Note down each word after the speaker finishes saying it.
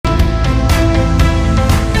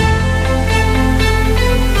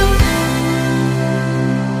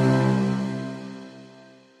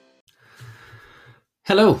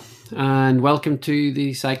Hello, and welcome to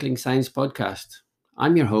the Cycling Science Podcast.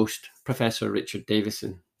 I'm your host, Professor Richard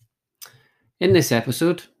Davison. In this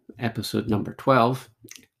episode number 12,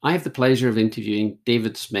 I have the pleasure of interviewing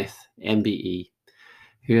David Smith, MBE,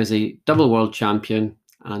 who is a double world champion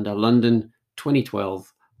and a London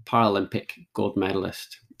 2012 Paralympic gold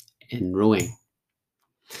medalist in rowing.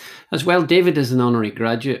 As well, David is an honorary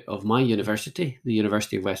graduate of my university, the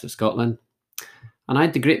University of West of Scotland, and I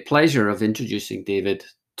had the great pleasure of introducing David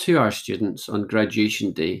to our students on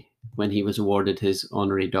graduation day when he was awarded his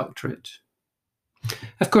honorary doctorate.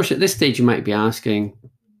 Of course, at this stage, you might be asking,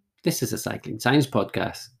 this is a cycling science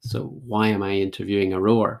podcast, so why am I interviewing a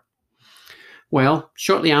rower? Well,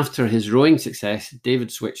 shortly after his rowing success,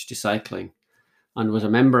 David switched to cycling and was a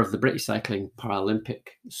member of the British Cycling Paralympic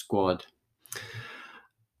squad.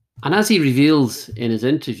 And as he reveals in his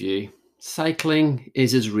interview, cycling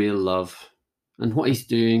is his real love and what he's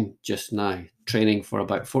doing just now, training for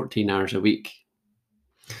about 14 hours a week.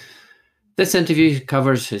 This interview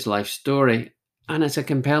covers his life story, and it's a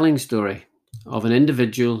compelling story of an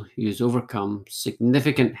individual who's overcome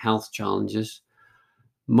significant health challenges,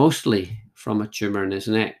 mostly from a tumour in his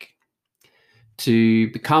neck, to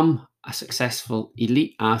become a successful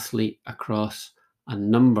elite athlete across a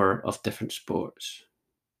number of different sports.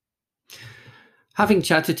 Having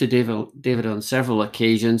chatted to David on several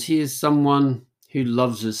occasions, he is someone who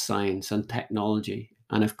loves his science and technology,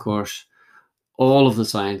 and of course, all of the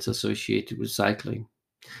science associated with cycling.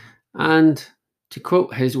 And to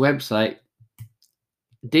quote his website,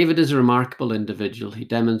 David is a remarkable individual who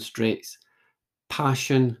demonstrates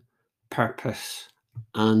passion, purpose,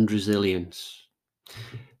 and resilience.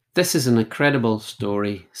 This is an incredible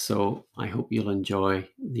story, so I hope you'll enjoy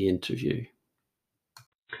the interview.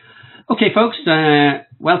 Okay, folks,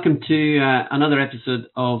 welcome to another episode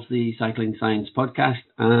of the Cycling Science Podcast,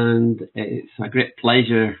 and it's a great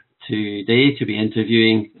pleasure today to be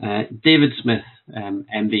interviewing David Smith,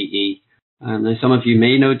 MBE. Now, some of you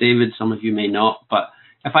may know David, some of you may not, but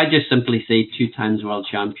if I just simply say 2 times world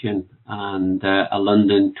champion and a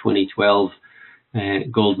London 2012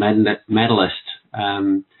 gold medalist,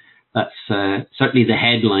 that's certainly the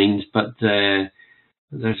headlines, but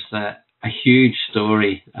there's a huge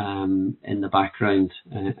story in the background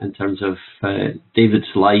in terms of David's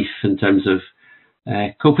life, in terms of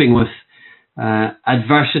coping with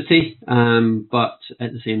adversity, but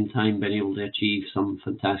at the same time being able to achieve some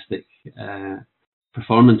fantastic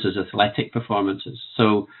performances, athletic performances.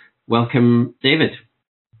 So welcome, David.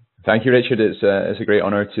 Thank you, Richard. It's a great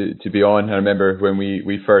honour to be on. I remember when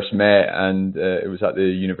we first met, and it was at the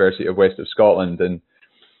University of West of Scotland, and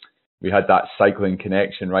we had that cycling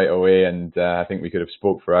connection right away, and I think we could have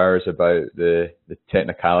spoke for hours about the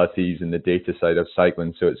technicalities and the data side of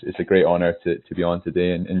cycling. So it's a great honour to be on today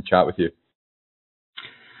and chat with you.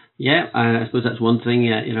 Yeah, I suppose that's one thing.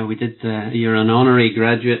 We did. You're an honorary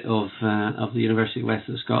graduate of the University of West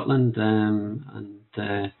of Scotland, and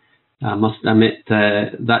I must admit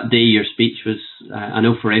that day your speech was, I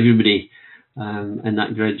know for everybody in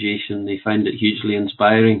that graduation, they found it hugely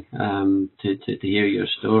inspiring to hear your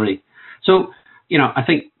story. So, I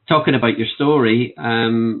think talking about your story,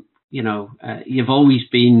 you've always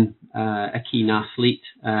been a keen athlete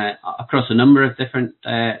across a number of different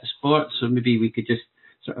sports. So maybe we could just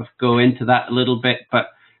sort of go into that a little bit. But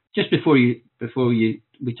just before we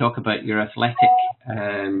talk about your athletic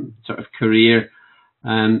sort of career,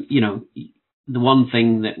 the one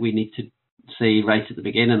thing that we need to say right at the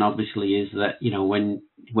beginning, obviously, is that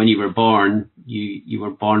when you were born, you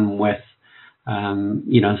were born with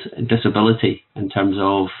disability in terms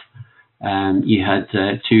of you had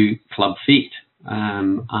 2 club feet,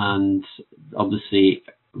 and obviously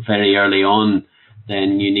very early on,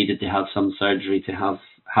 then you needed to have some surgery to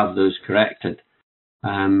have those corrected.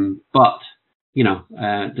 But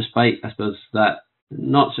despite, I suppose, that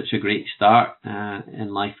not such a great start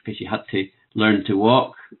in life, because you had to learn to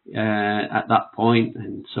walk at that point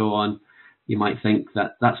and so on, you might think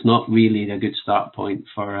that that's not really a good start point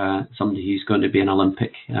for somebody who's going to be an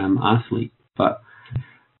Olympic athlete. But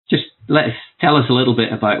just tell us a little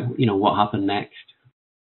bit about what happened next.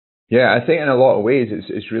 Yeah, I think in a lot of ways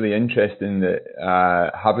it's really interesting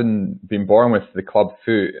that having been born with the club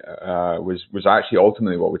foot was actually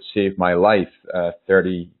ultimately what would save my life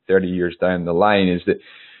 30 years down the line. Is that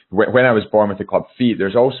when I was born with the club feet,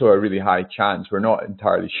 there's also a really high chance, we're not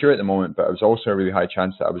entirely sure at the moment, but it was also a really high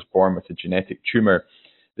chance that I was born with a genetic tumour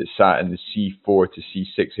that sat in the C4 to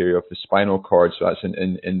C6 area of the spinal cord. So that's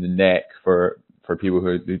in the neck for people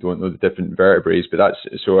who don't know the different vertebrae. But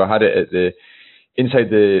so I had it at inside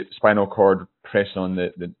the spinal cord, pressing on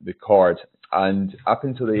the cord. And up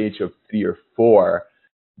until the age of 3 or 4,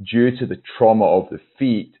 due to the trauma of the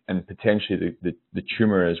feet and potentially the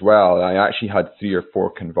tumor as well, I actually had 3 or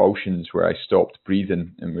 4 convulsions where I stopped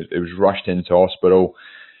breathing and it was rushed into hospital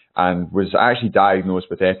and was actually diagnosed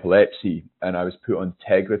with epilepsy. And I was put on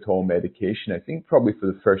Tegretol medication, I think probably for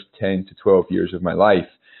the first 10 to 12 years of my life.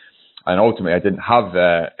 And ultimately I didn't have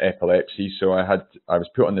epilepsy, so I was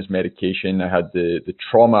put on this medication. I had the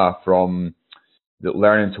trauma from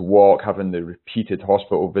learning to walk, having the repeated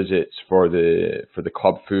hospital visits for the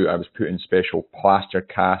club foot. I was put in special plaster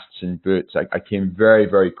casts and boots. I came very,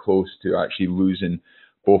 very close to actually losing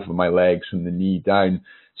both of my legs from the knee down.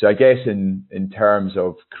 So I guess in terms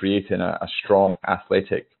of creating a strong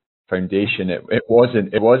athletic foundation, it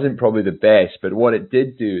wasn't probably the best, but what it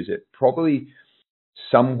did do is it probably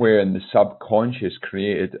somewhere in the subconscious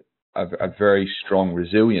created a very strong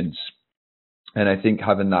resilience. And I think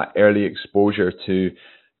having that early exposure to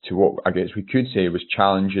what I guess we could say was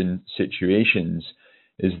challenging situations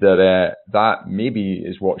is that maybe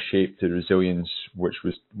is what shaped the resilience which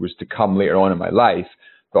was to come later on in my life,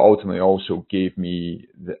 but ultimately also gave me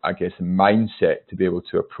the mindset to be able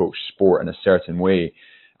to approach sport in a certain way.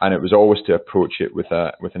 And it was always to approach it with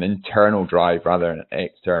an internal drive rather than an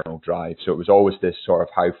external drive. So it was always this sort of,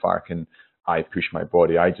 how far can I push my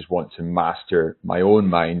body? I just want to master my own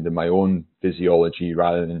mind and my own physiology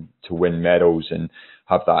rather than to win medals and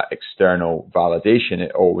have that external validation.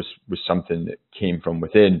 It always was something that came from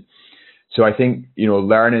within. So I think,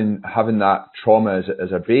 having that trauma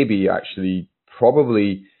as a baby actually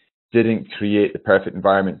probably didn't create the perfect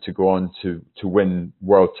environment to go on to win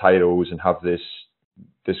world titles and have this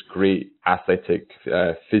great athletic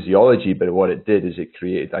physiology. But what it did is it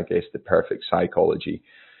created, I guess, the perfect psychology.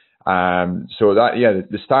 So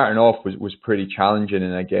the starting off was pretty challenging,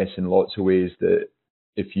 and I guess in lots of ways that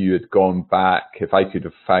if you had gone back, if I could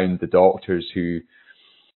have found the doctors who,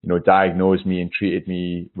 diagnosed me and treated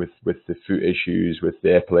me with the foot issues, with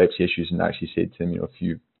the epilepsy issues, and actually said to them, if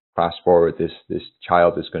you fast forward, this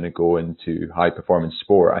child is going to go into high performance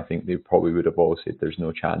sport, I think they probably would have all said there's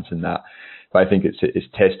no chance in that. But I think it's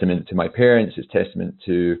testament to my parents, it's testament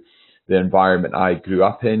to the environment I grew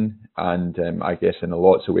up in, and I guess in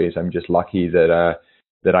lots of ways I'm just lucky that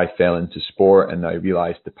I fell into sport and I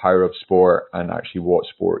realized the power of sport and actually what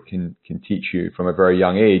sport can teach you from a very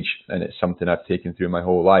young age, and it's something I've taken through my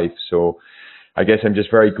whole life. So I guess I'm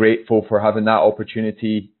just very grateful for having that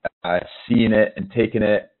opportunity, seeing it and taking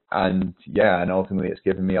it, and ultimately it's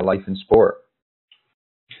given me a life in sport.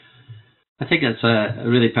 I think that's a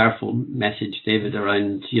really powerful message, David,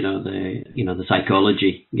 around the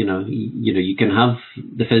psychology. You can have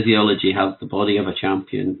the physiology, have the body of a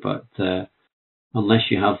champion, but unless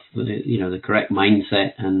you have the correct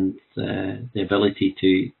mindset and the ability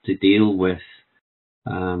to deal with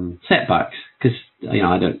setbacks, because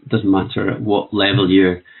it doesn't matter at what level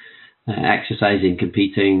you're exercising,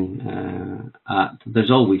 competing at, there's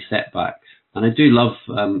always setbacks. And I do love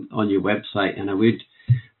on your website, and I would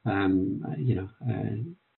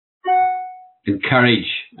encourage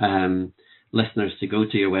listeners to go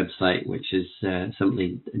to your website, which is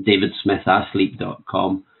simply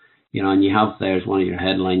davidsmithathlete.com. And you have there as one of your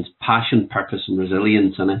headlines, passion, purpose, and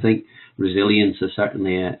resilience. And I think resilience is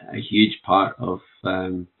certainly a huge part of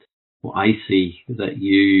what I see, that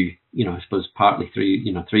I suppose partly through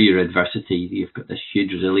your adversity, you've got this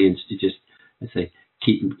huge resilience to just, I say,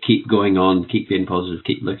 keep going on, keep being positive,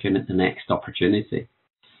 keep looking at the next opportunity.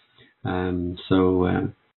 I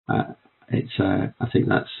think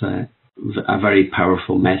that's a very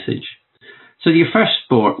powerful message. So your first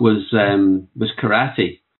sport was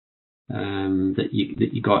karate, that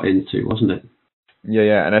you got into, wasn't it?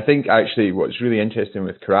 Yeah. And I think actually what's really interesting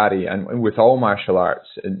with karate and with all martial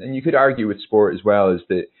arts, and you could argue with sport as well, is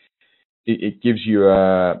that it gives you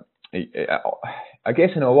I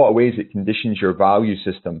guess in a lot of ways it conditions your value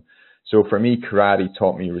system. So for me, karate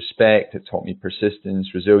taught me respect, it taught me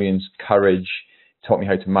persistence, resilience, courage, it taught me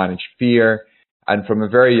how to manage fear. And from a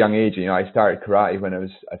very young age, I started karate when I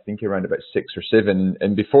was, I think, around about 6 or 7.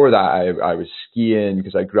 And before that, I was skiing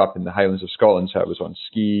because I grew up in the Highlands of Scotland. So I was on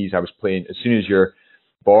skis. I was playing, as soon as you're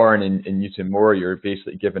born in Newtonmore, you're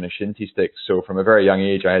basically given a shinty stick. So from a very young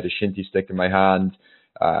age, I had a shinty stick in my hand.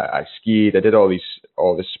 I skied. I did all this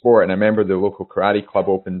sport. And I remember the local karate club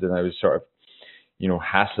opened, and I was sort of,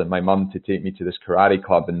 hassling my mum to take me to this karate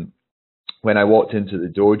club. And when I walked into the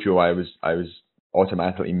dojo, I was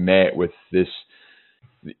automatically met with this.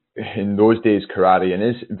 In those days, karate, and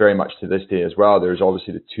is very much to this day as well, there's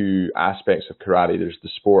obviously the two aspects of karate. There's the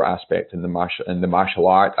sport aspect and the martial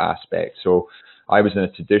art aspect. So I was in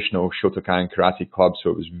a traditional Shotokan karate club,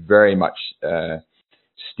 so it was very much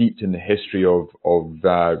steeped in the history of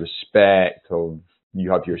respect, of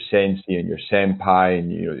you have your sensei and your senpai,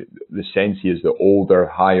 and the sensei is the older,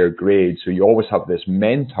 higher grade. So you always have this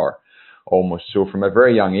mentor almost. So from a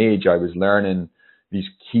very young age, I was learning these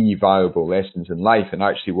key valuable lessons in life. And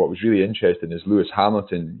actually what was really interesting is Lewis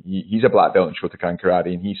Hamilton. He's a black belt in Shotokan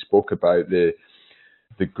karate, and he spoke about the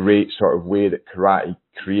great sort of way that karate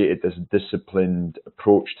created this disciplined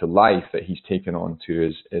approach to life that he's taken on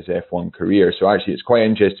to his F1 career. So actually it's quite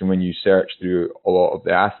interesting when you search through a lot of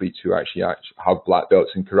the athletes who actually have black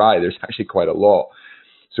belts in karate. There's actually quite a lot.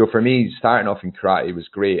 So for me, starting off in karate was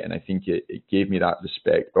great, and I think it gave me that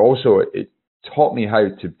respect. But also it taught me how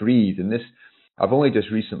to breathe. And this, I've only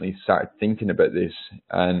just recently started thinking about this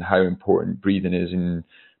and how important breathing is in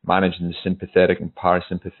managing the sympathetic and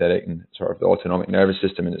parasympathetic and sort of the autonomic nervous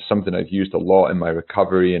system. And it's something I've used a lot in my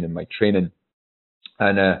recovery and in my training.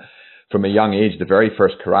 And from a young age, the very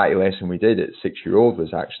first karate lesson we did at 6-year-old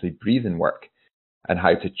was actually breathing work and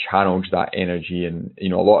how to channel that energy. And,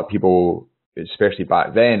 a lot of people, especially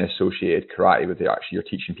back then, associated karate with you're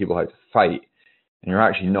teaching people how to fight. And you're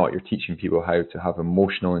actually not. You're teaching people how to have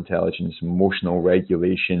emotional intelligence, emotional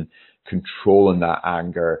regulation, controlling that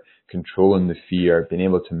anger, controlling the fear, being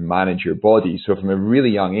able to manage your body. So from a really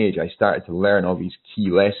young age, I started to learn all these key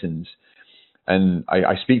lessons. And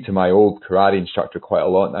I speak to my old karate instructor quite a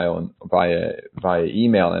lot now via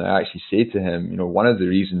email. And I actually say to him, one of the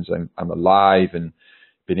reasons I'm alive and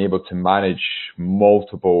been able to manage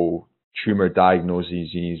multiple tumor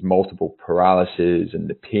diagnoses, multiple paralysis, and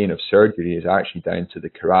the pain of surgery is actually down to the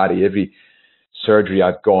karate. Every surgery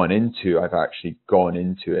I've gone into, I've actually gone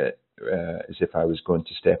into it as if I was going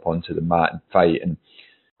to step onto the mat and fight. And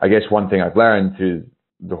I guess one thing I've learned through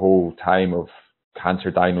the whole time of cancer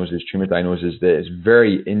diagnosis, tumor diagnosis, that it's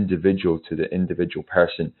very individual to the individual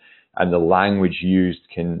person, and the language used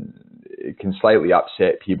can slightly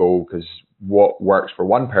upset people because what works for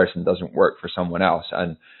one person doesn't work for someone else.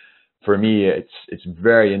 And for me, it's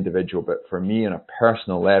very individual. But for me, on a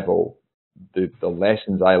personal level, the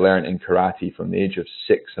lessons I learned in karate from the age of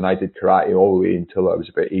 6, and I did karate all the way until I was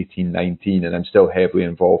about 18, 19, and I'm still heavily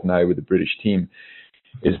involved now with the British team,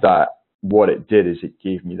 is that what it did is it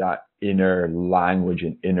gave me that inner language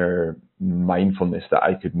and inner mindfulness that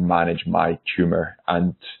I could manage my tumor.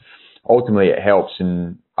 And ultimately it helps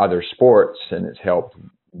in other sports, and it's helped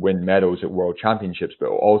win medals at world championships. But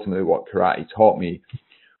ultimately what karate taught me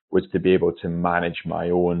was to be able to manage my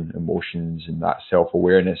own emotions and that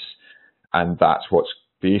self-awareness. And that's what's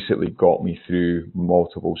basically got me through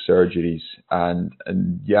multiple surgeries. And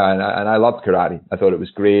I loved karate. I thought it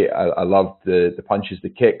was great. I loved the punches, the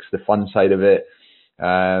kicks, the fun side of it.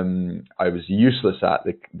 I was useless at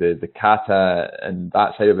the kata and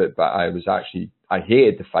that side of it, but I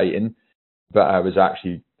hated the fighting, but I was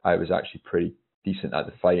actually pretty decent at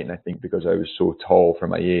the fighting, I think, because I was so tall for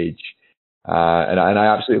my age. And I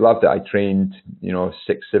absolutely loved it. I trained,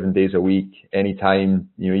 6-7 days a week, anytime,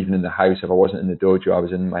 even in the house. If I wasn't in the dojo, I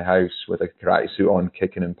was in my house with a karate suit on,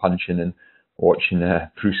 kicking and punching and watching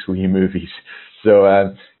Bruce Lee movies.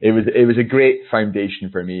 So it was a great foundation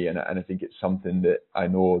for me, and I think it's something that I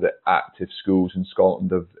know that active schools in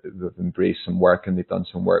Scotland have embraced some work, and they've done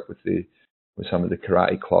some work with some of the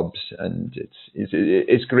karate clubs, and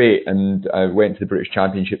it's great. And I went to the British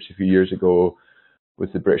Championships a few years ago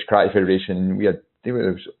with the British Karate Federation. There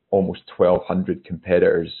was almost 1,200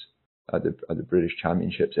 competitors at the British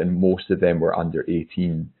Championships, and most of them were under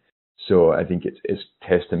 18. So I think it's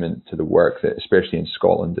testament to the work that, especially in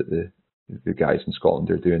Scotland, that the guys in Scotland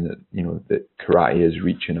are doing, that that karate is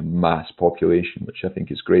reaching a mass population, which I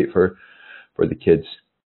think is great for the kids.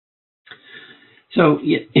 So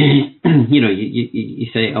you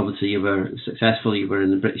say obviously you were successful. You were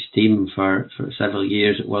in the British team for several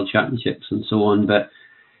years at World Championships and so on. But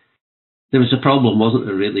there was a problem, wasn't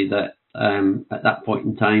there? Really, that at that point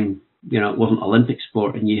in time, it wasn't Olympic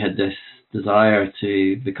sport, and you had this desire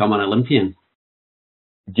to become an Olympian.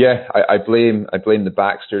 Yeah, I blame the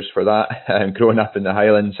Baxters for that. Growing up in the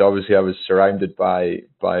Highlands, obviously I was surrounded by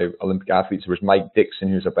Olympic athletes. There was Mike Dixon,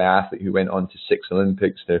 who was a biathlete who went on to 6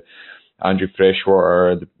 Olympics. Andrew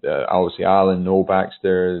Freshwater, obviously Alan, Noel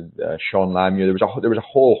Baxter, Sean Lamieux. There was a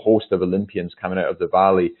whole host of Olympians coming out of the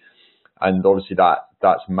valley, and obviously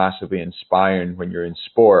that's massively inspiring when you're in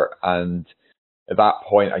sport. And at that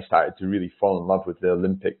point, I started to really fall in love with the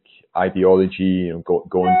Olympic ideology.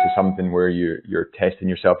 Going to something where you're testing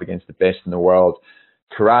yourself against the best in the world.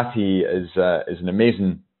 Karate is an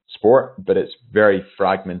amazing sport, but it's very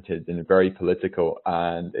fragmented and very political,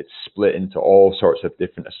 and it's split into all sorts of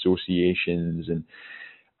different associations.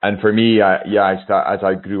 And for me, as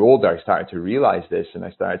I grew older, I started to realize this, and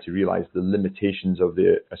I started to realize the limitations of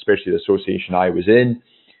especially the association I was in,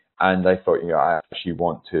 And I thought, I actually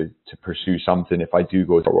want to pursue something. If I do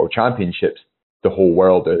go to World Championships, the whole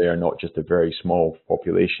world are there, not just a very small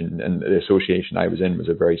population. And the association I was in was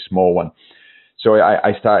a very small one. So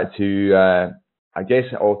I started to, I guess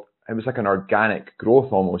it was like an organic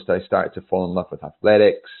growth almost. I started to fall in love with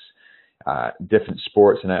athletics, different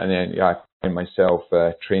sports, and then I find myself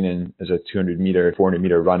training as a 200 meter, 400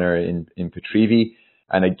 meter runner in Pitreavie.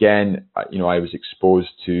 And again, I was exposed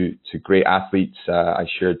to great athletes. I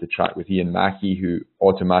shared the track with Ian Mackey, who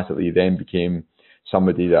automatically then became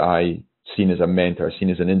somebody that I seen as a mentor, seen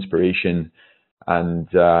as an inspiration. And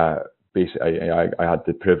basically, I had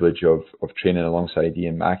the privilege of training alongside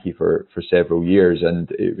Ian Mackey for several years.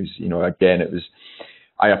 And it was, again,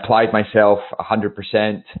 I applied myself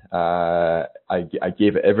 100%. I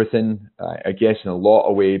gave it everything. I guess in a lot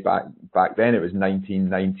of ways back then, it was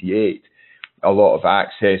 1998. A lot of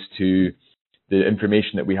access to the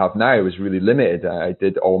information that we have now was really limited. I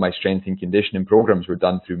did all my strength and conditioning programs were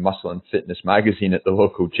done through Muscle and Fitness magazine at the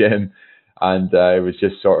local gym. And it was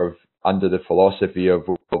just sort of under the philosophy of,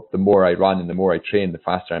 well, the more I run and the more I train, the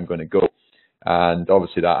faster I'm going to go. And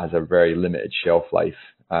obviously that has a very limited shelf life.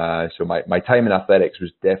 So my time in athletics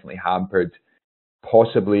was definitely hampered.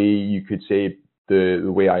 Possibly you could say the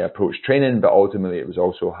way I approached training, but ultimately it was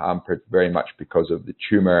also hampered very much because of the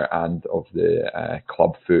tumor and of the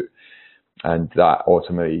club foot. And that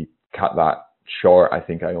ultimately cut that short. I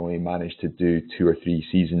think I only managed to do 2 or 3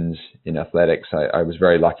 seasons in athletics. I was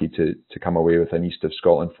very lucky to come away with an East of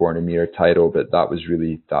Scotland 400 meter title, but that was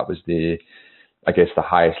the, I guess, the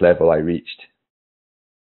highest level I reached.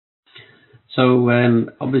 So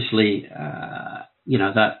obviously,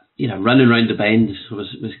 running around the bend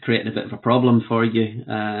was creating a bit of a problem for you,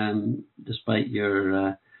 despite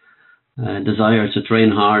your desire to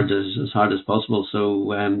train hard as hard as possible.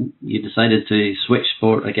 So you decided to switch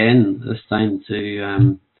sport again, this time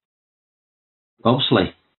to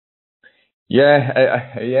bobsleigh. Yeah,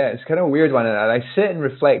 it's kind of a weird one. And I sit and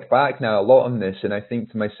reflect back now a lot on this, and I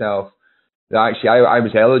think to myself, actually, I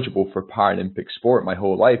was eligible for Paralympic sport my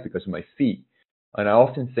whole life because of my feet. And I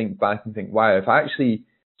often think back and think, wow, if actually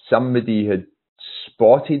somebody had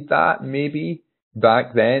spotted that maybe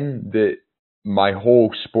back then, that my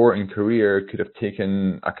whole sporting career could have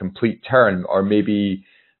taken a complete turn. Or maybe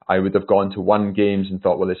I would have gone to one games and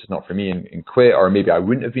thought, well, this is not for me, and quit. Or maybe I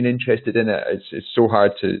wouldn't have been interested in it. It's so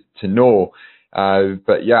hard to know.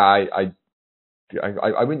 But yeah, I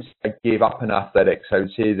wouldn't say I gave up in athletics. I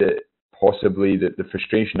would say that possibly that the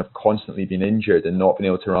frustration of constantly being injured and not being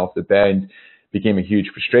able to run off the bend became a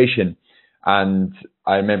huge frustration. And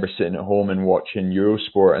I remember sitting at home and watching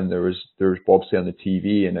Eurosport, and there was bobsleigh on the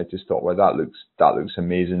TV, and I just thought, well, that looks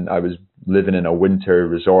amazing. I was living in a winter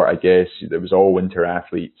resort, I guess. There was all winter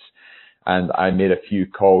athletes, and I made a few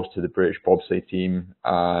calls to the British bobsleigh team,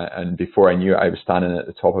 and before I knew it, I was standing at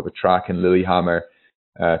the top of a track in Lillehammer,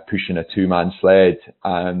 pushing a 2-man sled,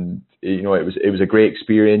 and it was a great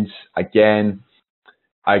experience. Again,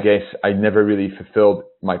 I guess I never really fulfilled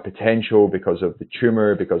my potential because of the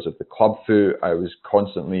tumor, because of the club foot. I was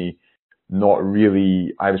constantly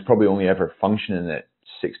I was probably only ever functioning at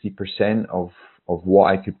 60% of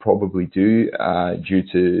what I could probably do, due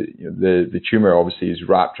to the tumor obviously is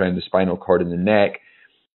wrapped around the spinal cord in the neck.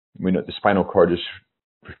 We know the spinal cord is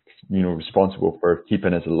responsible for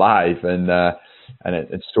keeping us alive, and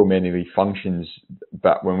it's so many functions.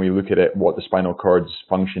 But when we look at it, what the spinal cord's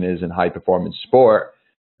function is in high performance sport,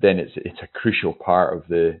 then it's a crucial part of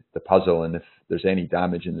the puzzle. And if there's any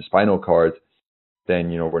damage in the spinal cord, then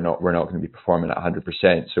we're not going to be performing at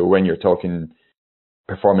 100%. So when you're talking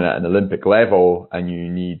performing at an Olympic level, and you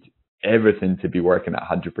need everything to be working at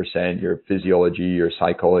 100%, your physiology, your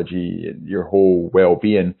psychology, your whole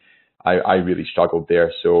well-being, I really struggled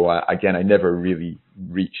there. So again, I never really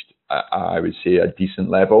reached, I would say, a decent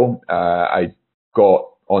level. I got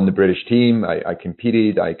on the British team. I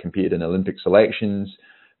competed in Olympic selections,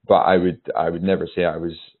 but I would never say I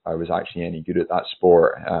was actually any good at that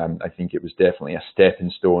sport. I think it was definitely a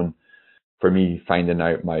stepping stone for me finding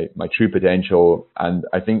out my true potential. And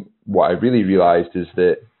I think what I really realized is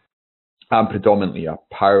that I'm predominantly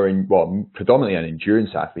an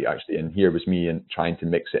endurance athlete actually, and here was me and trying to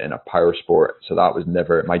mix it in a power sport. So that was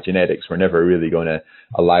never, my genetics were never really going to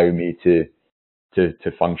allow me to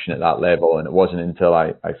function at that level. And it wasn't until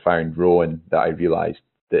I found rowing that I realized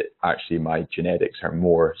that actually my genetics are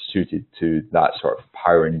more suited to that sort of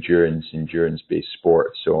power endurance based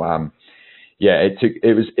sport. So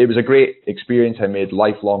it was a great experience. I made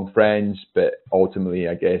lifelong friends, but ultimately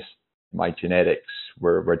I guess my genetics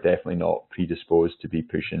were definitely not predisposed to be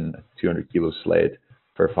pushing a 200 kilo sled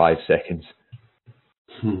for 5 seconds.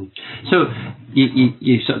 Hmm. So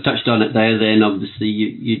you sort of touched on it there. Then obviously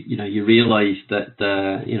you realised that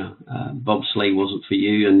bobsleigh wasn't for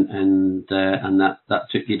you, and that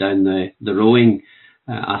took you down the rowing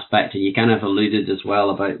aspect, and you kind of alluded as well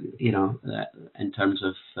about in terms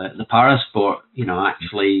of the para sport.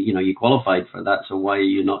 Actually you qualified for that, so why are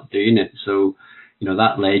you not doing it? So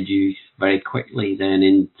that led you very quickly then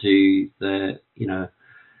into the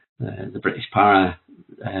British para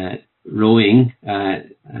rowing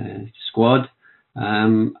squad,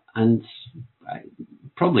 and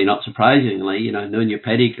probably not surprisingly, knowing your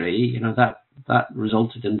pedigree, that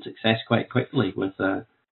resulted in success quite quickly with a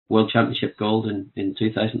World Championship gold in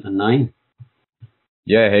 2009.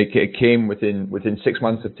 Yeah, it came within 6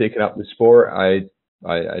 months of taking up the sport.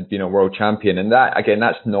 I'd been a world champion, and that again,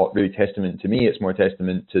 that's not really testament to me. It's more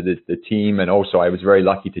testament to the team, and also I was very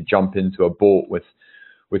lucky to jump into a boat with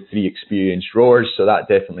 3 experienced rowers, so that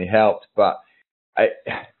definitely helped. But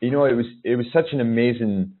it was such an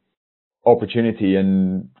amazing opportunity,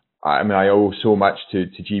 and I mean I owe so much to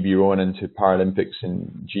GB Rowing and to Paralympics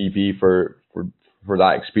and GB for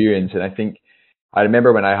that experience. And I think I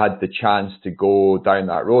remember when I had the chance to go down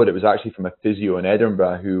that road, it was actually from a physio in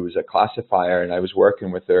Edinburgh who was a classifier, and I was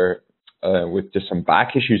working with her with just some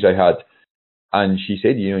back issues I had, and she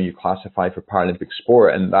said, you classify for Paralympic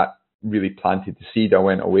sport, and that really planted the seed. I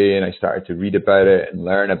went away and I started to read about it and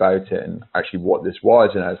learn about it and actually what this was,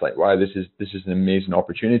 and I was like, wow, this is an amazing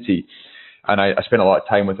opportunity. And I spent a lot of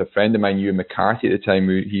time with a friend of mine, Ewan McCarthy, at the time.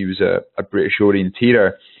 He was a British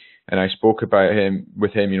orienteer, and I spoke about him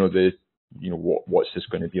with him. What's this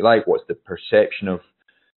going to be like? What's the perception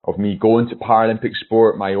of me going to Paralympic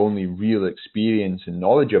sport? My only real experience and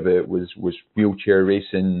knowledge of it was wheelchair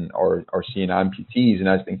racing or seeing amputees, and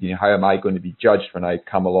I was thinking, how am I going to be judged when I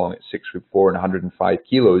come along at 6'4" and 105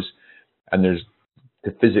 kilos, and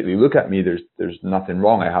to physically look at me, there's nothing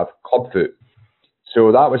wrong. I have clubfoot.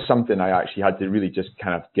 So that was something I actually had to really just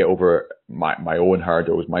kind of get over my own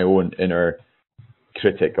hurdles, my own inner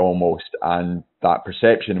critic almost, and that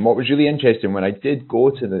perception. And what was really interesting, when I did go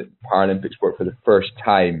to the Paralympic sport for the first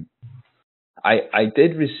time, I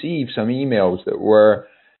did receive some emails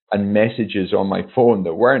and messages on my phone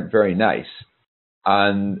that weren't very nice.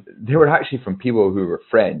 And they were actually from people who were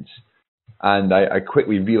friends. And I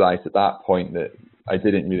quickly realized at that point that I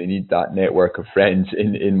didn't really need that network of friends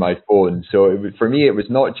in my phone. So for me, it was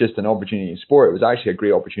not just an opportunity in sport. It was actually a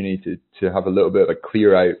great opportunity to have a little bit of a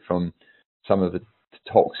clear out from some of the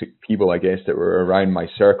toxic people, I guess, that were around my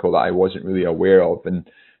circle that I wasn't really aware of, and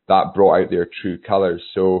that brought out their true colors.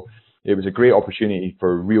 So it was a great opportunity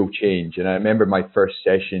for real change. And I remember my first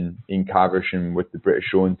session in Caversham with the British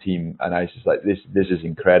rowing team, and I was just like, this is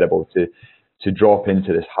incredible to drop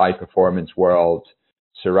into this high performance world,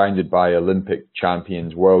 surrounded by Olympic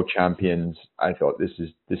champions, world champions. I thought this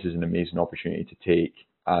is an amazing opportunity to take,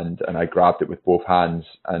 and I grabbed it with both hands.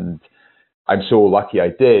 And I'm so lucky I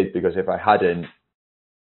did, because if I hadn't,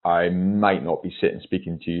 I might not be sitting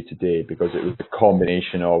speaking to you today, because it was the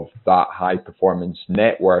combination of that high performance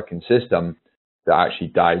network and system that actually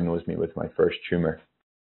diagnosed me with my first tumor.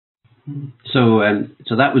 So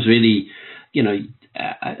that was really,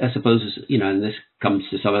 I suppose, and this comes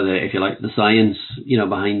to some of the, if you like, the science,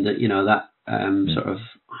 behind it, that sort of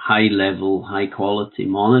high level, high quality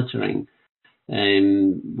monitoring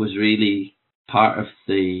was really part of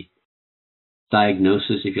the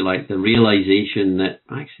diagnosis, if you like, the realization that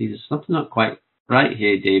actually there's something not quite right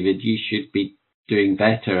here, David. You should be doing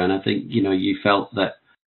better. And I think, you felt that,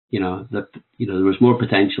 there was more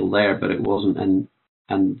potential there, but it wasn't.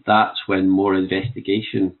 And that's when more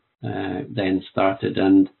investigation then started,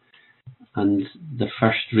 and the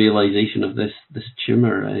first realization of this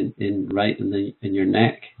tumor in your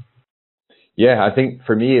neck. Yeah, I think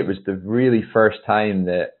for me it was the really first time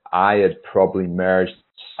that I had probably merged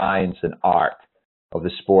science and art of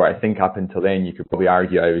the sport. I think up until then you could probably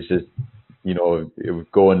argue I was just, it was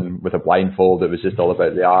going with a blindfold. It was just all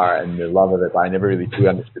about the art and the love of it, but I never really truly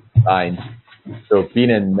understood the science. So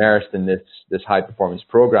being immersed in this high performance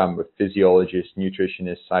program with physiologists,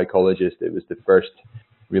 nutritionists, psychologists, it was the first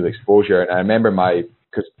real exposure. And I remember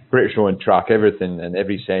because British Rowing track everything, and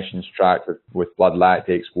every session's tracked with blood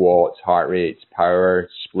lactates, watts, heart rates, power,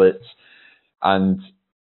 splits. And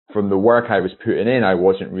from the work I was putting in, I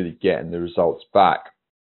wasn't really getting the results back.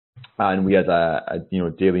 And we had a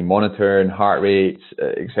daily monitor and heart rates,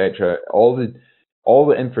 etc. All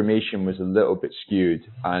the information was a little bit skewed,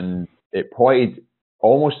 and it pointed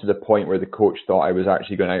almost to the point where the coach thought I was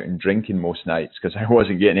actually going out and drinking most nights because I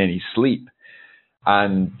wasn't getting any sleep.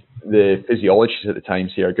 And the physiologists at the time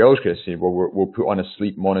say, our girls could say, well, we'll put on a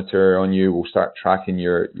sleep monitor on you. We'll start tracking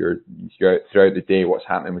your throughout the day, what's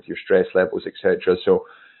happening with your stress levels, etc. So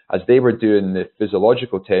as they were doing the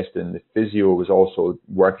physiological testing, the physio was also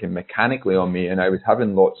working mechanically on me, and I was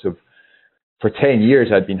having for 10 years,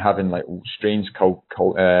 I'd been having like strange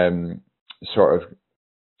sort of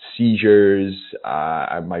seizures.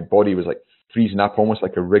 My body was like freezing up, almost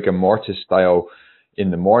like a rigor mortis style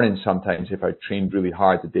in the morning sometimes if I trained really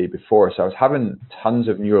hard the day before. So I was having tons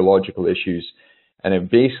of neurological issues. And then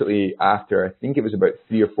basically after, I think it was about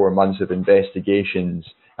 3 or 4 months of investigations,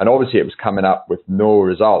 and obviously it was coming up with no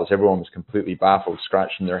results. Everyone was completely baffled,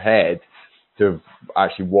 scratching their head to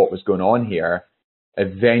actually what was going on here.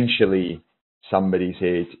 Eventually somebody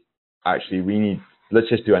said, actually, let's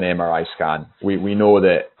just do an MRI scan. We know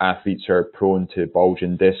that athletes are prone to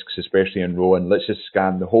bulging discs, especially in rowing. Let's just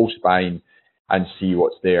scan the whole spine and see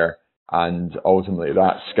what's there. And ultimately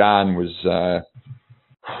that scan was,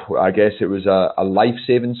 I guess it was a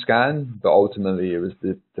life-saving scan, but ultimately it was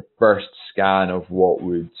the first scan of what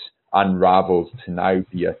would unravel to now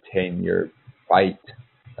be a 10-year fight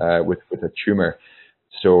with a tumor.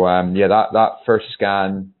 So that first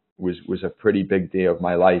scan was a pretty big day of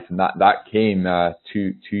my life, and that came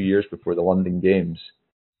 2 years before the London Games.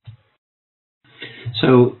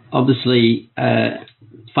 So obviously,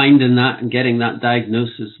 finding that and getting that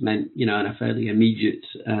diagnosis meant, in a fairly immediate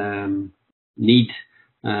need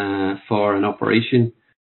for an operation,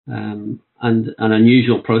 and an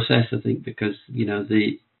unusual process, I think, because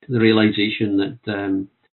the realization that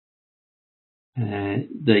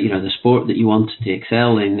the sport that you wanted to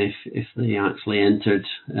excel in, if they actually entered,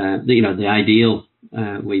 the ideal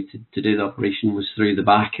way to do the operation was through the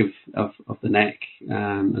back of the neck,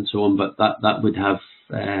 and so on, but that would have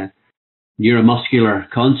neuromuscular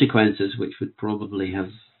consequences, which would probably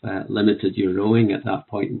have limited your rowing at that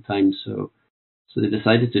point in time. So they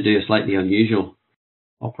decided to do a slightly unusual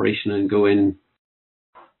operation and go in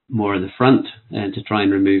more in the front to try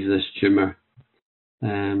and remove this tumor.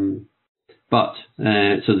 But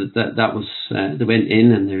so that was they went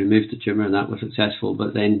in and they removed the tumor, and that was successful.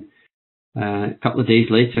 But then a couple of days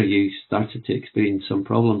later, you started to experience some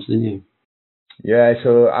problems, didn't you? Yeah.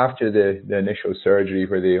 So after the initial surgery,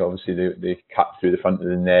 where they cut through the front of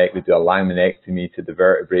the neck, they do a laminectomy to the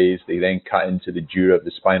vertebrae. They then cut into the dura of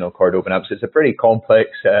the spinal cord, open up. So it's a pretty complex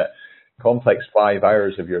 5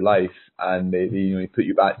 hours of your life, and they put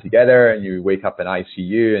you back together, and you wake up in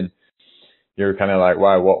ICU, and you're kind of like,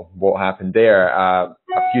 wow, what happened there? A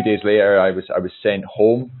few days later, I was sent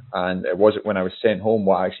home, and it wasn't when I was sent home.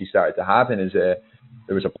 What actually started to happen is there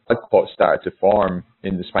was a blood clot started to form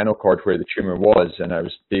in the spinal cord where the tumor was, and I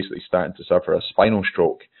was basically starting to suffer a spinal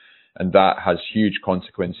stroke, and that has huge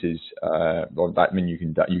consequences. That means you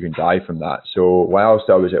can die from that. So whilst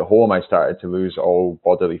I was at home, I started to lose all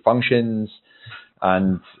bodily functions,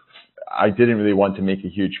 and I didn't really want to make a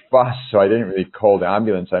huge fuss, so I didn't really call the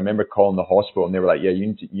ambulance. I remember calling the hospital, and they were like, yeah, you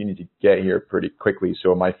need to get here pretty quickly.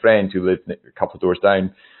 So my friend, who lived a couple of doors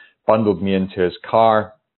down, bundled me into his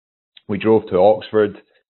car. We drove to Oxford.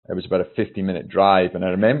 It was about a 50-minute drive, and I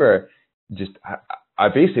remember I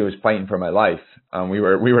basically was fighting for my life, and we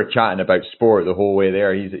were chatting about sport the whole way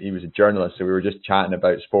there. He was a journalist, so we were just chatting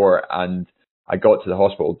about sport, and I got to the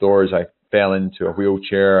hospital doors. I fell into a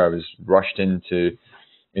wheelchair. I was rushed into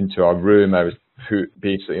a room. I was put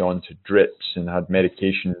basically onto drips and had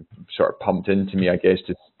medication sort of pumped into me, I guess,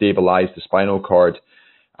 to stabilize the spinal cord.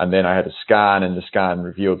 And then I had a scan, and the scan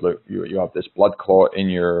revealed, look, you have this blood clot in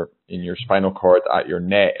your spinal cord at your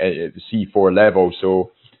neck at the C4 level.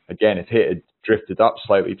 So again, if it had drifted up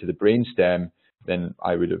slightly to the brainstem, then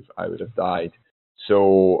I would have died.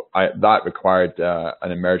 So that required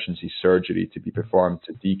an emergency surgery to be performed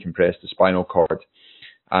to decompress the spinal cord.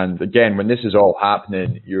 And again, when this is all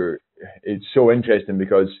happening, it's so interesting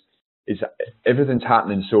because everything's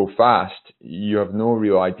happening so fast. You have no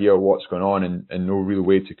real idea what's going on and no real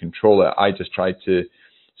way to control it. I just tried to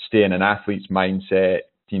stay in an athlete's mindset,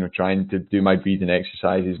 trying to do my breathing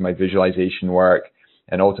exercises, my visualization work,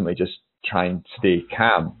 and ultimately just try and stay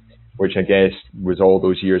calm, which I guess was all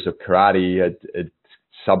those years of karate had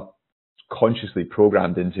subconsciously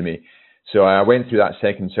programmed into me. So I went through that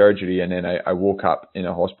second surgery, and then I woke up in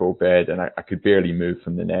a hospital bed, and I could barely move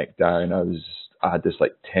from the neck down. I had this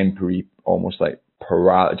like temporary, almost like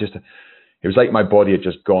paralysis. It was like my body had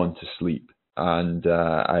just gone to sleep, and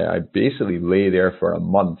I basically lay there for a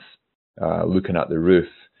month, looking at the roof.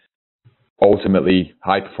 Ultimately,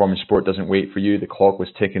 high performance sport doesn't wait for you. The clock was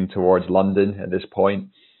ticking towards London at this point.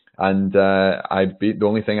 And the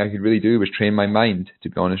only thing I could really do was train my mind, to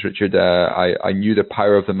be honest, Richard. I knew the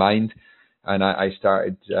power of the mind, And I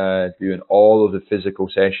started doing all of the physical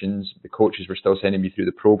sessions. The coaches were still sending me through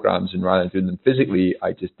the programs, and rather than doing them physically,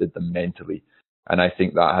 I just did them mentally. And I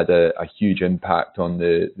think that had a huge impact on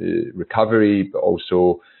the recovery, but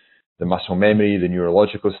also the muscle memory, the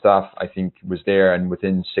neurological stuff, I think was there. And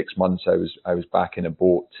within 6 months, I was back in a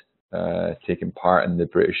boat, taking part in the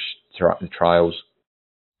British trials.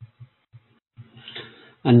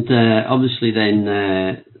 And obviously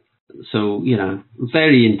then, so,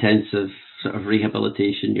 very intensive sort of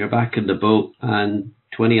rehabilitation. You're back in the boat, and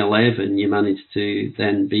 2011, you managed to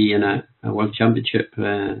then be in a World Championship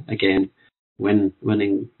again,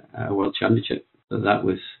 winning a World Championship. So that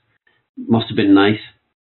must have been nice.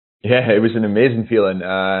 Yeah, it was an amazing feeling,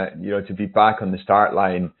 to be back on the start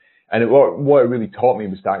line. And what it really taught me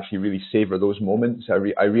was to actually really savor those moments.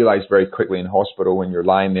 I realized very quickly in hospital, when you're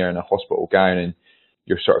lying there in a hospital gown and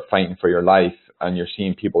you're sort of fighting for your life, and you're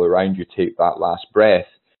seeing people around you take that last breath,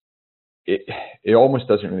 it almost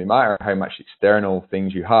doesn't really matter how much external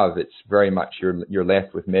things you have. It's very much you're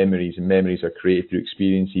left with memories, and memories are created through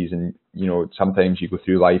experiences. And sometimes you go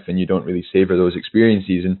through life and you don't really savor those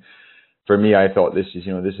experiences. And for me, I thought this is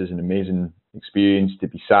an amazing experience to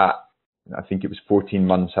be sat. I think it was 14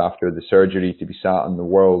 months after the surgery, to be sat on the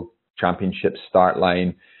World Championship start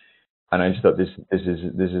line. And I just thought this is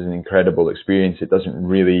an incredible experience. It doesn't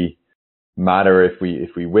really matter if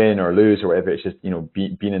we win or lose or whatever. It's just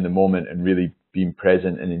being in the moment and really being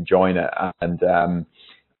present and enjoying it. And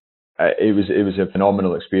it was a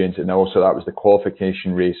phenomenal experience. And also that was the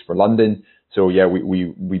qualification race for London. So yeah,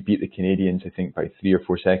 we beat the Canadians, I think, by 3 or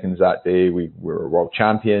 4 seconds that day. We were world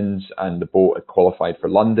champions, and the boat had qualified for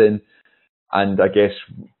London. And I guess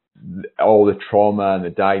all the trauma and the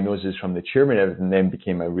diagnosis from the tumor and everything then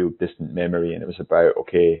became a real distant memory. And it was about,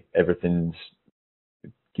 okay, everything's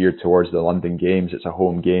geared towards the London Games. It's a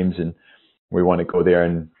home games, and we want to go there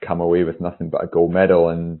and come away with nothing but a gold medal.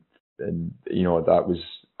 And that was,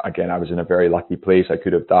 again, I was in a very lucky place. I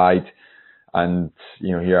could have died, and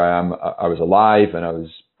here I am. I was alive, and I was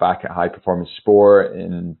back at high performance sport,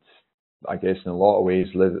 and I guess in a lot of ways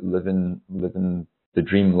living the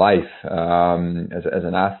dream life as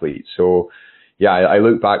an athlete. So yeah, I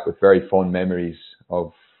look back with very fond memories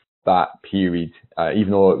of that period,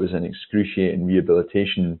 even though it was an excruciating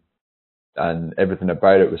rehabilitation and everything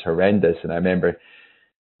about it was horrendous. And I remember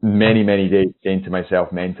many, many days saying to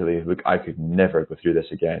myself mentally, look, I could never go through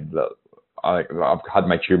this again. Look, I've had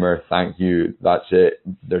my tumor, thank you, that's it.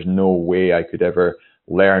 There's no way I could ever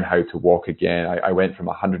learn how to walk again. I went from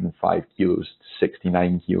 105 kilos to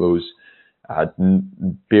 69 kilos. I had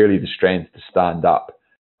barely the strength to stand up.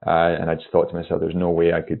 And I just thought to myself, there's no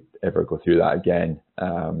way I could ever go through that again.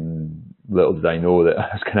 Little did I know that I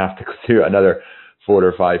was going to have to go through it another 4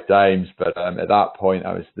 or 5 times. But at that point,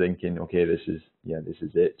 I was thinking, okay, this is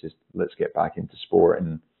it. Just let's get back into sport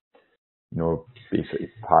and, basically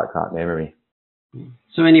park that memory.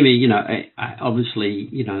 So anyway, I obviously,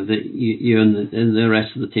 that you and the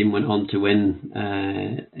rest of the team went on to win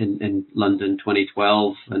in London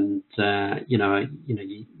 2012, and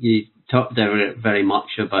you talked there very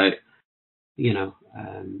much about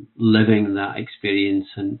living that experience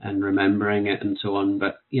and remembering it and so on.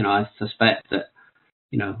 But I suspect that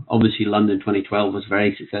obviously London 2012 was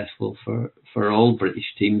very successful for all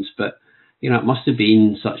British teams, but it must have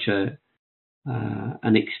been such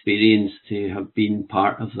an experience to have been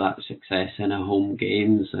part of that success in a home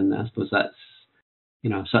games. And I suppose that's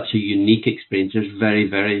such a unique experience. There's very,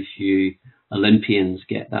 very few Olympians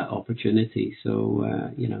get that opportunity, so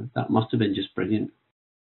that must have been just brilliant.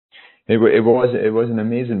 It was an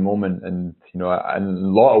amazing moment, and in a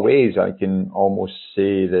lot of ways I can almost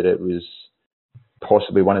say that it was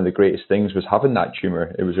possibly one of the greatest things was having that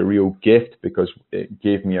tumor. It was a real gift because it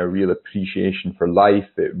gave me a real appreciation for life.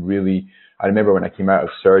 I remember when I came out of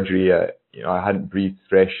surgery, I hadn't breathed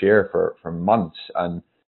fresh air for months. And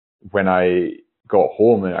when I got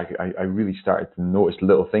home, I really started to notice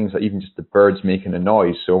little things, like even just the birds making a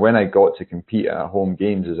noise. So when I got to compete at home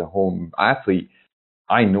games as a home athlete,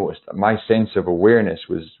 I noticed that my sense of awareness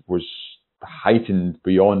was heightened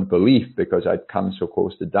beyond belief because I'd come so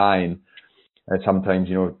close to dying. And sometimes,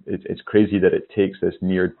 it's crazy that it takes this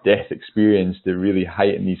near-death experience to really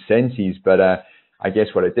heighten these senses. But I guess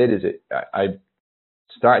what it did is I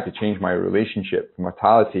started to change my relationship to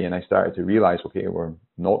mortality, and I started to realize, okay, we're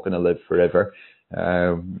not going to live forever.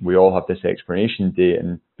 We all have this expiration date,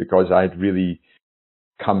 and because I'd really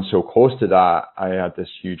come so close to that, I had this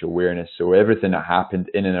huge awareness. So everything that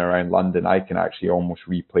happened in and around London, I can actually almost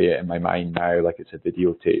replay it in my mind now like it's a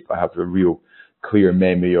videotape. I have a real clear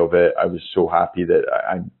memory of it. I was so happy that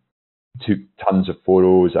took tons of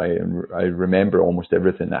photos. I remember almost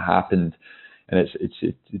everything that happened, and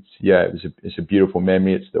it's a beautiful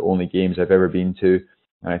memory. It's the only games I've ever been to,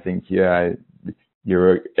 and I think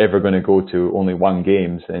you're ever going to go to only one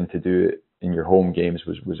games, and to do it in your home games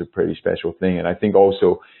was a pretty special thing. And I think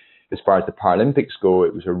also, as far as the Paralympics go,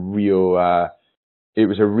 it was a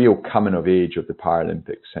real coming of age of the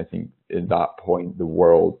Paralympics. I think at that point the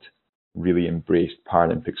world really embraced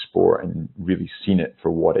Paralympic sport and really seen it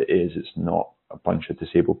for what it is. It's not a bunch of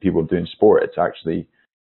disabled people doing sport. It's actually,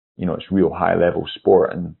 it's real high level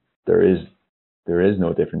sport, and there is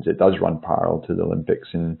no difference. It does run parallel to the Olympics,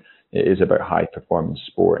 and it is about high performance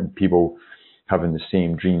sport and people having the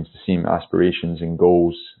same dreams, the same aspirations and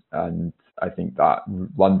goals. And I think that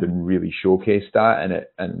London really showcased that,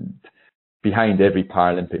 and behind every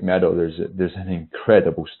Paralympic medal, there's an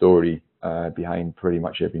incredible story behind pretty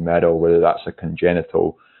much every medal, whether that's a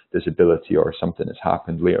congenital disability or something that's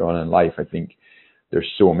happened later on in life. I think there's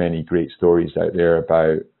so many great stories out there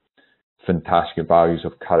about fantastic values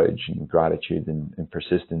of courage and gratitude and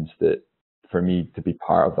persistence that, for me, to be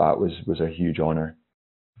part of that was a huge honor.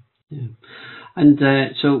 Yeah. And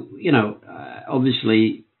so,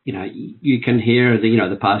 obviously, you can hear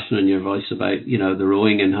the passion in your voice about, the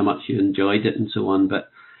rowing and how much you enjoyed it and so on. But,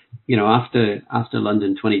 after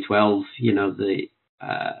London 2012,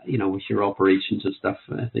 with your operations and stuff,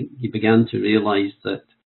 I think you began to realize that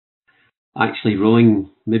actually rowing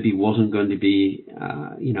maybe wasn't going to be,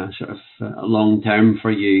 sort of a long term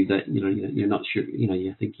for you, that, you're not sure,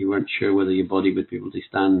 you think you weren't sure whether your body would be able to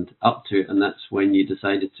stand up to it. And that's when you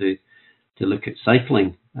decided to look at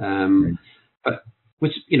cycling. But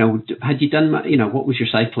which, had you done, what was your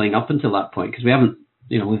cycling up until that point? Because we haven't,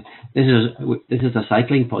 this is a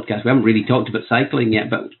cycling podcast. We haven't really talked about cycling yet,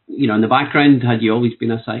 but, in the background, had you always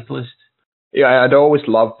been a cyclist? Yeah, I'd always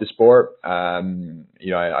loved the sport. I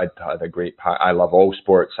had a great I love all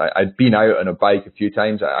sports. I'd been out on a bike a few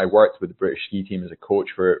times. I worked with the British ski team as a coach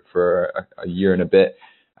for a year and a bit.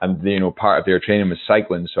 And, part of their training was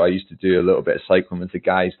cycling. So I used to do a little bit of cycling with the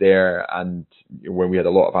guys there. And when we had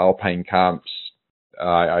a lot of alpine camps,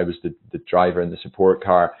 I was the driver in the support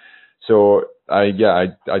car. So I'd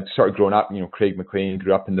sort of grown up, Craig McLean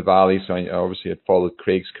grew up in the valley. So I obviously had followed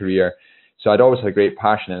Craig's career. So I'd always had a great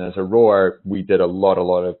passion. And as a rower, we did a lot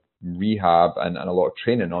of rehab and a lot of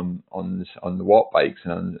training on the watt bikes.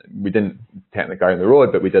 And we didn't technically go on the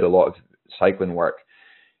road, but we did a lot of cycling work.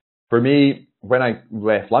 For me, when I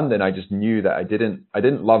left London, I just knew that I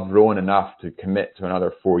didn't love rowing enough to commit to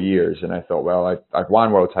another 4 years. And I thought, well, I've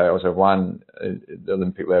won world titles, I've won the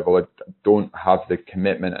Olympic level. I don't have the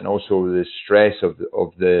commitment and also the stress of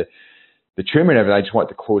the tumour and everything. I just wanted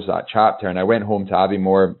to close that chapter. And I went home to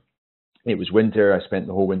Aviemore. It was winter. I spent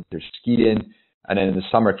the whole winter skiing. And then the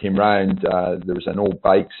summer came round, there was an old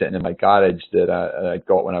bike sitting in my garage that I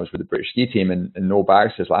got when I was with the British ski team. And Noel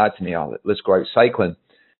Baggs says to me, let's go out cycling.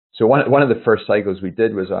 So one of the first cycles we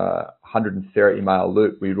did was a 130-mile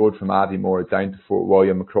loop. We rode from Aviemore down to Fort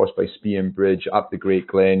William, across by Spian Bridge, up the Great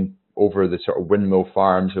Glen, over the sort of windmill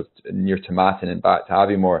farms near Tomatin and back to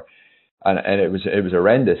Aviemore. And it was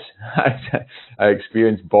horrendous. I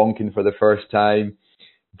experienced bonking for the first time,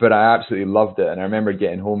 but I absolutely loved it. And I remember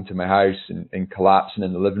getting home to my house and collapsing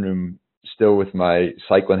in the living room, still with my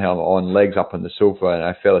cycling helmet on, legs up on the sofa, and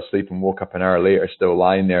I fell asleep and woke up an hour later still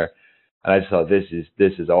lying there. And I just thought, this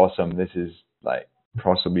is awesome. This is like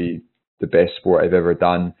possibly the best sport I've ever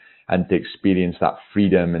done. And to experience that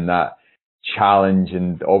freedom and that challenge.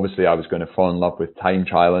 And obviously I was going to fall in love with time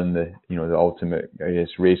trialing, the ultimate, I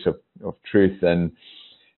guess, race of truth. And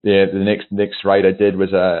the next ride I did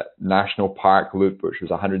was a national park loop, which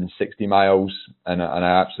was 160 miles. And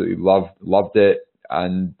I absolutely loved it.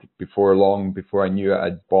 And before I knew it,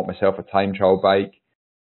 I'd bought myself a time trial bike,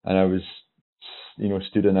 and I was,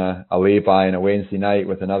 stood in a lay-by on a Wednesday night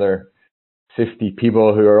with another 50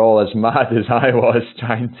 people who are all as mad as I was,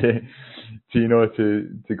 trying to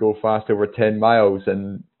go fast over 10 miles.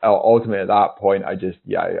 And ultimately at that point, I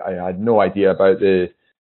had no idea about the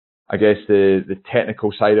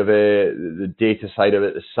technical side of it, the data side of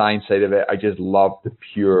it, the science side of it. I just loved the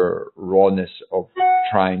pure rawness of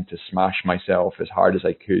trying to smash myself as hard as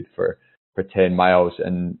I could for 10 miles.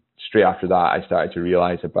 And straight after that, I started to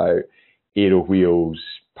realize about aero wheels,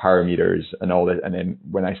 power meters, and all that. And then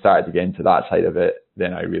when I started to get into that side of it,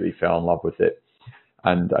 then I really fell in love with it.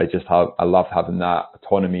 And I love having that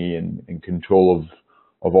autonomy and control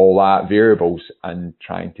of all that variables and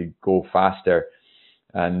trying to go faster.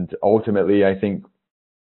 And ultimately, I think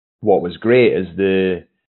what was great is the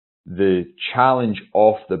challenge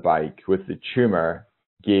off the bike with the tumor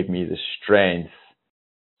gave me the strength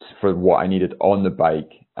for what I needed on the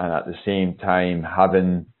bike. and at the same time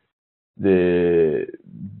having the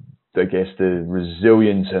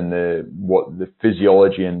resilience and what the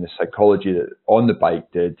physiology and the psychology that on the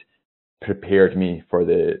bike did prepared me for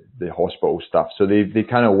the hospital stuff. So they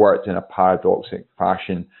kind of worked in a paradoxic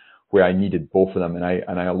fashion where I needed both of them. And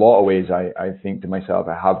in a lot of ways, I think to myself,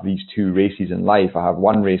 I have these two races in life. I have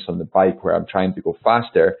one race on the bike where I'm trying to go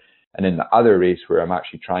faster, and in the other race where I'm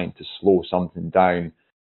actually trying to slow something down.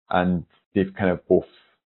 And they've kind of both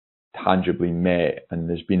tangibly met. And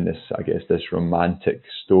there's been this, I guess, this romantic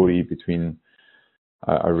story between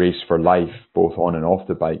a race for life, both on and off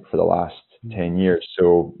the bike, for the last 10 years.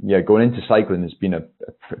 So yeah, going into cycling has been a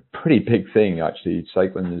pretty big thing, actually.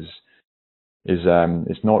 Cycling is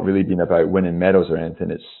it's not really been about winning medals or anything.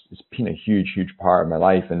 It's been a huge part of my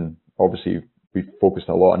life. And obviously we've focused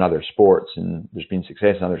a lot on other sports, and there's been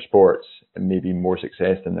success in other sports, and maybe more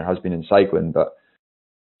success than there has been in cycling. But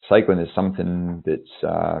cycling is something that's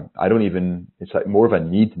it's like more of a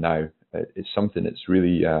need now. It's something that's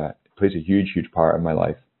really plays a huge part in my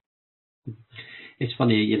life. It's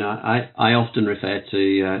funny, I often refer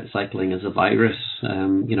to cycling as a virus,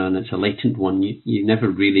 and it's a latent one. You never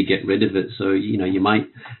really get rid of it. So, you might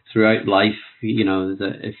throughout life,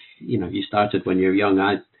 that if, you started when you're young.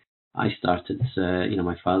 I started,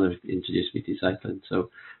 my father introduced me to cycling.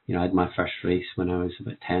 So, I had my first race when I was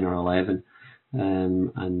about 10 or 11.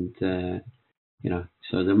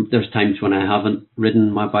 So there's times when I haven't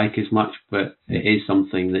ridden my bike as much, but it is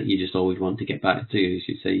something that you just always want to get back to. As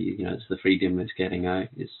you say, it's the freedom it's getting out.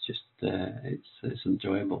 It's just, it's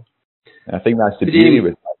enjoyable. I think that's the beauty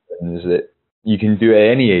with cycling, is that you can do it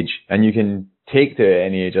at any age, and you can take to it at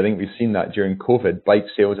any age. I think we've seen that during COVID. Bike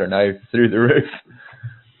sales are now through the roof.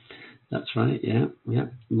 That's right. Yeah.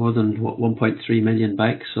 More than 1.3 million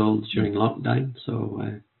bikes sold during lockdown. So,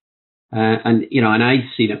 and I've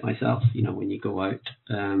seen it myself, when you go out,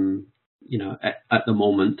 at the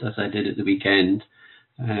moment, as I did at the weekend,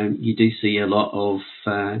 you do see a lot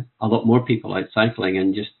more people out cycling,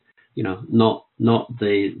 and just, not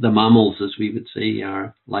the mammals, as we would say,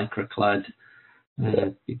 are lycra clad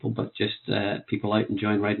people, but just people out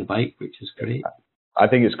enjoying riding a bike, which is great. I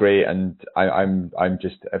think it's great, and I'm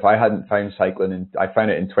just, if I hadn't found cycling, and I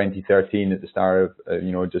found it in 2013 at the start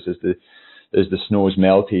of just as the snows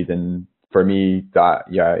melted, and for me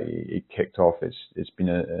it kicked off. It's been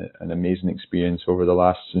an amazing experience over the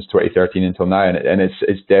last, since 2013 until now, and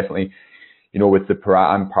it's definitely, with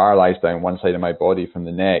I'm paralyzed down one side of my body from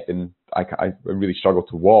the neck, and I really struggle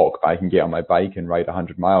to walk. I can get on my bike and ride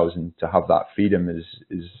 100 miles, and to have that freedom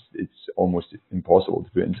it's almost impossible to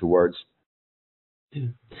put into words. Yeah.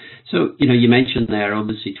 So, you mentioned there,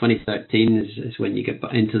 obviously 2013 is when you get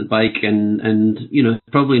into the bike, and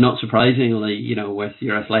probably not surprisingly, with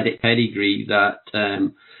your athletic pedigree, that,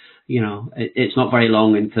 it's not very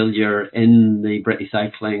long until you're in the British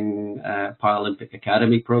Cycling Paralympic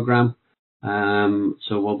Academy program.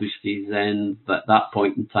 So obviously then at that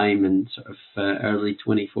point in time, in sort of early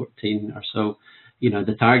 2014 or so,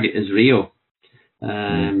 the target is Rio.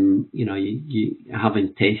 You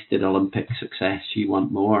having tasted Olympic success, you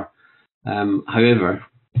want more. However,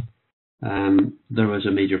 there was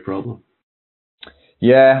a major problem.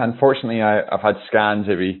 Yeah, unfortunately, I've had scans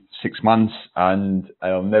every 6 months, and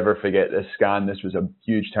I'll never forget this scan. This was a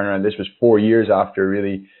huge turnaround. This was 4 years after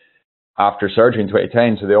surgery in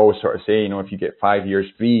 2010. So they always sort of say, if you get 5 years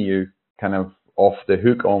free, you kind of off the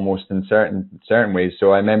hook almost in certain ways.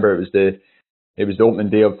 So I remember it was the opening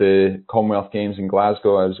day of the Commonwealth Games in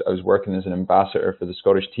Glasgow. I was working as an ambassador for the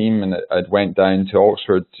Scottish team, and I went down to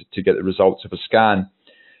Oxford to get the results of a scan.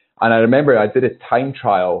 And I remember I did a time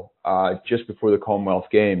trial just before the Commonwealth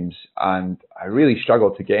Games, and I really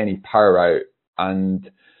struggled to get any power out, and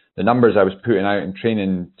the numbers I was putting out in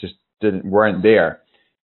training just weren't there.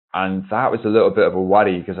 And that was a little bit of a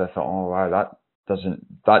worry, because I thought, oh wow,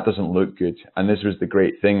 that doesn't look good. And this was the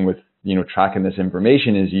great thing with tracking this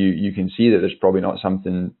information, is you can see that there's probably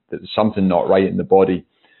something not right in the body.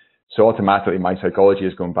 So automatically my psychology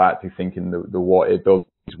has gone back to thinking the what if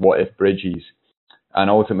buildings, what if bridges. And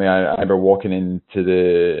ultimately I remember walking into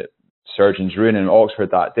the surgeon's room in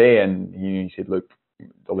Oxford that day, and he said, look,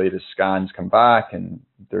 the latest scans come back, and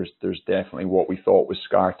there's definitely what we thought was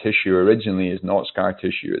scar tissue originally is not scar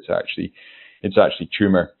tissue. It's actually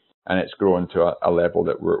tumor. And it's grown to a level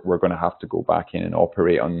that we're going to have to go back in and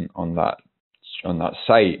operate on that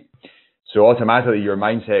site. So automatically your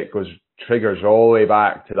mindset triggers all the way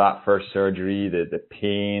back to that first surgery, the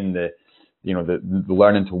pain, the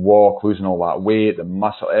learning to walk, losing all that weight, the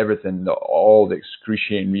muscle, everything, all the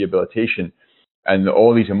excruciating rehabilitation, and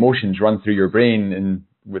all these emotions run through your brain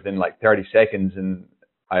within like 30 seconds. And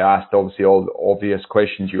I asked obviously all the obvious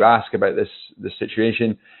questions you ask about this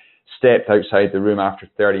situation, stepped outside the room after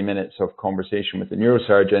 30 minutes of conversation with the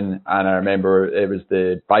neurosurgeon, and I remember it was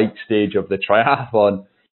the bike stage of the triathlon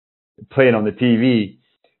playing on the TV.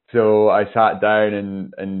 So I sat down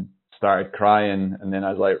and started crying, and then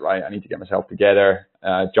I was like, right, I need to get myself together.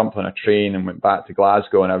 Jumped on a train and went back to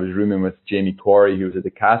Glasgow, and I was rooming with Jamie Quarry, who was a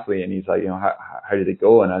decathlete, and he's like, how did it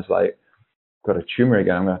go? And I was like, got a tumor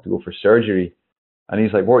again, I'm gonna have to go for surgery. And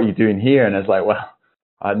he's like, what are you doing here? And I was like, well,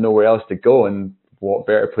 I had nowhere else to go, and what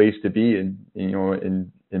better place to be in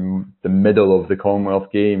the middle of the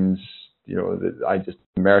Commonwealth Games. I just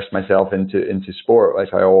immersed myself into sport,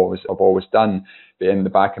 like I've always done. But in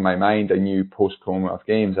the back of my mind, I knew post Commonwealth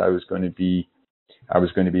Games I was going to be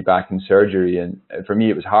back in surgery. And for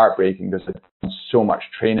me, it was heartbreaking because I'd done so much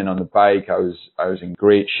training on the bike. I was in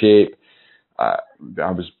great shape. I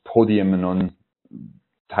was podiuming on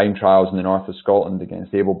time trials in the north of Scotland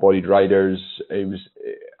against able-bodied riders.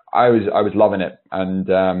 I was loving it, and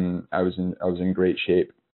I was in great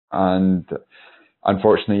shape. And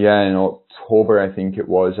unfortunately, in October, I think it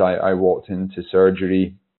was, I walked into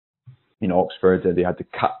surgery in Oxford. They had to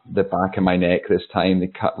cut the back of my neck this time. They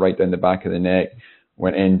cut right down the back of the neck,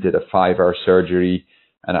 went in, did a 5-hour surgery,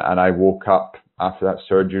 and I woke up after that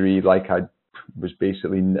surgery like I'd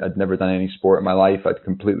never done any sport in my life. I'd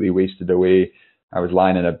completely wasted away. I was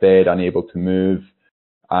lying in a bed, unable to move,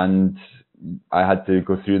 and I had to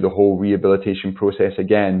go through the whole rehabilitation process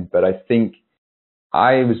again. But I think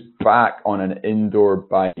I was back on an indoor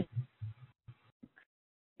bike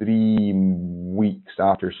 3 weeks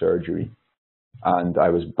after surgery, and I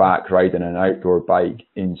was back riding an outdoor bike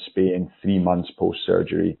in Spain 3 months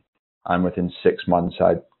post-surgery, and within 6 months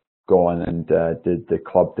I'd gone and did the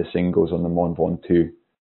Club de Singles on the Mont Ventoux.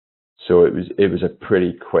 So it was a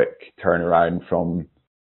pretty quick turnaround from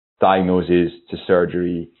diagnosis to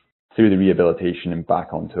surgery through the rehabilitation and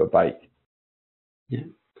back onto a bike. Yeah.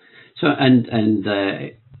 So and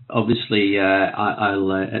obviously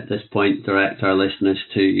I'll at this point direct our listeners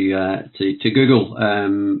to Google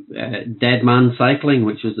Dead Man Cycling,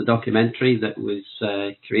 which was the documentary that was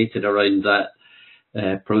created around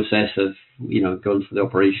that process of going for the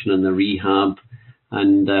operation and the rehab,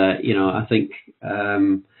 and I think.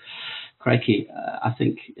 Crikey, I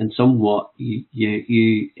think in somewhat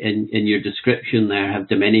you in your description there have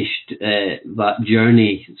diminished that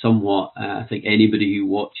journey somewhat. I think anybody who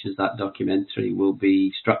watches that documentary will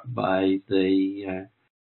be struck by the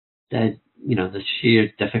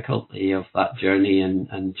sheer difficulty of that journey,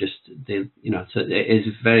 and just so it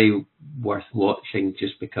is very worth watching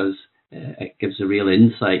just because it gives a real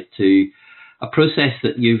insight to a process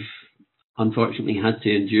that you've unfortunately had to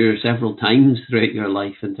endure several times throughout your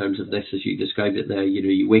life in terms of this, as you described it there.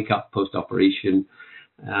 You wake up post-operation,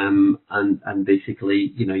 and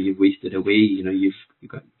basically, you've wasted away. You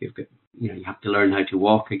have to learn how to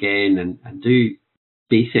walk again and do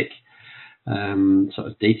basic sort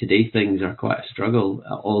of day-to-day things are quite a struggle,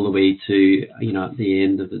 all the way to at the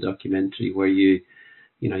end of the documentary where you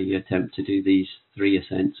attempt to do these 3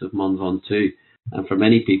 ascents of Mont Ventoux. And for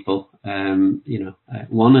many people, 1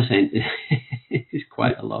 ascent is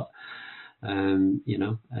quite a lot.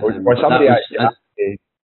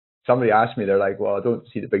 Somebody asked me, they're like, well, I don't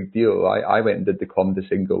see the big deal. I went and did the Club de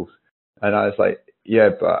Singles. And I was like, yeah,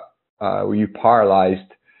 but were you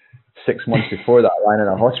paralyzed 6 months before that, lying in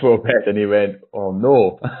a hospital bed? And he went, oh,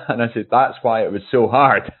 no. And I said, that's why it was so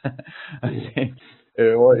hard.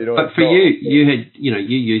 But for you had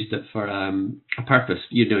you used it for a purpose.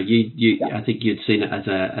 I think you'd seen it as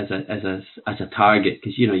a target,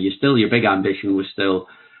 because your big ambition was still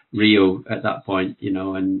Rio at that point,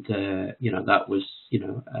 and that was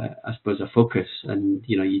I suppose a focus. And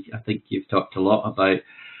I think you've talked a lot about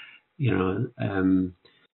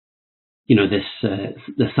this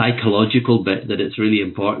the psychological bit, that it's really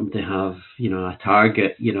important to have a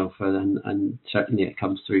target for them, and certainly it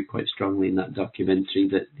comes through quite strongly in that documentary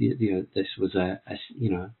that this was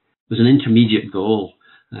was an intermediate goal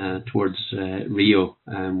towards Rio,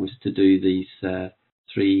 was to do these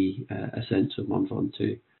 3 ascents of Mont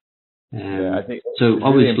Ventoux. I think so.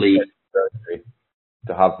 Obviously, really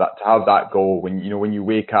to have that goal when you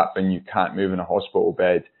wake up and you can't move in a hospital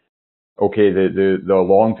bed. Okay, the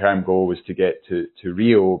long-term goal was to get to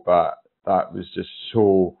Rio, but that was just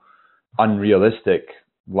so unrealistic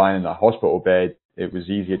lying in a hospital bed. It was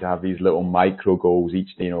easier to have these little micro goals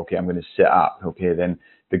each day. Okay, I'm going to sit up. Okay, then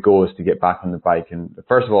the goal is to get back on the bike. And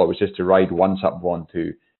first of all, it was just to ride once up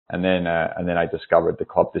Ventoux, and then I discovered the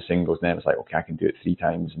Club de Singles. And then it was like, okay, I can do it 3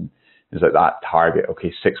 times, and it was like that target.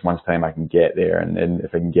 Okay, 6 months time I can get there, and then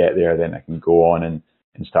if I can get there, then I can go on and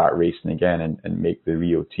start racing again and make the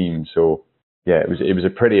Rio team. So yeah, it was a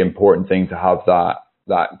pretty important thing to have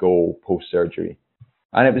that goal post surgery,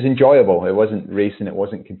 and it was enjoyable. It wasn't racing, it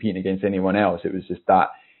wasn't competing against anyone else. It was just that.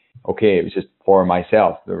 Okay, it was just for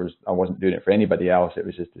myself. I wasn't doing it for anybody else. It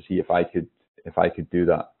was just to see if I could do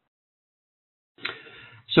that.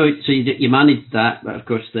 So you managed that, but of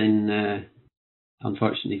course then,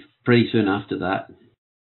 unfortunately, pretty soon after that,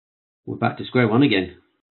 we're back to square one again.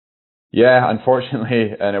 Yeah,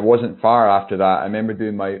 unfortunately, and it wasn't far after that. I remember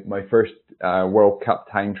doing my first World Cup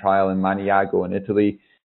time trial in Maniago in Italy,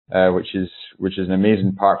 which is an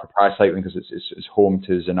amazing part for paracycling because it's home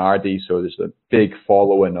to Zanardi. So there's a big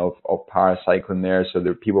following of paracycling there. So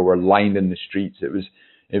people were lined in the streets. It was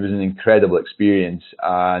an incredible experience.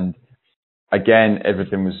 And again,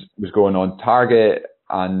 everything was going on target.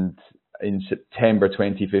 And in September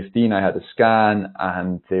 2015, I had a scan,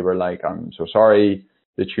 and they were like, "I'm so sorry,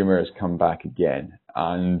 the tumor has come back again."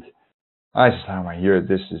 And I just thought, "Oh,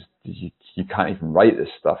 this is you can't even write this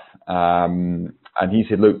stuff." And he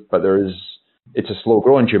said, "Look, but it's a slow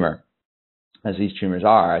growing tumor, as these tumors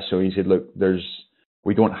are." So he said, "Look,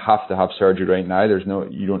 we don't have to have surgery right now.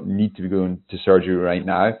 You don't need to be going to surgery right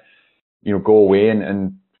now. Go away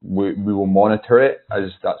and we will monitor it,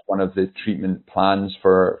 as that's one of the treatment plans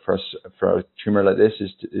for a tumor like this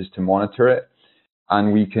is to monitor it,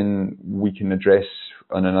 and we can address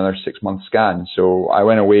on another 6-month scan." So I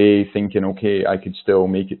went away thinking, okay, I could still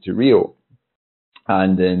make it to Rio.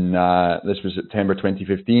 And then this was September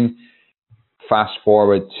 2015. Fast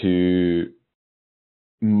forward to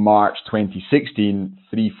March 2016,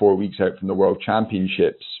 3-4 weeks out from the World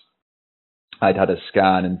Championships, I'd had a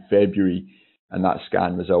scan in February, and that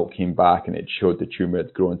scan result came back, and it showed the tumor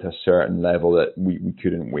had grown to a certain level that we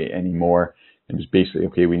couldn't wait anymore. It was basically,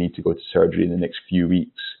 okay, we need to go to surgery in the next few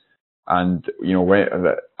weeks. And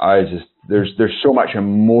there's so much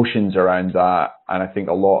emotions around that, and I think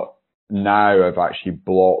a lot now I've actually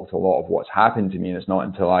blocked a lot of what's happened to me, and it's not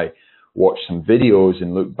until I watch some videos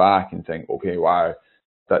and look back and think, okay, wow,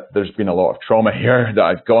 that there's been a lot of trauma here that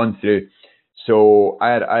I've gone through. So I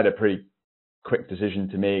had a pretty quick decision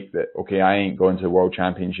to make that, okay, I ain't going to the World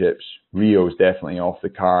Championships. Rio's definitely off the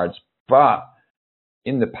cards. But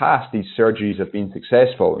in the past, these surgeries have been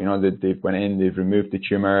successful. They've went in, they've removed the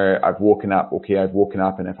tumor. I've woken up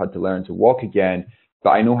and I've had to learn to walk again, but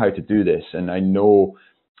I know how to do this, and I know.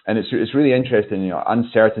 And it's really interesting.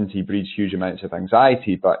 Uncertainty breeds huge amounts of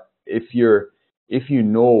anxiety. But if you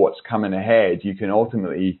know what's coming ahead, you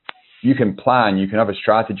can plan. You can have a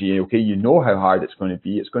strategy. Okay, you know how hard it's going to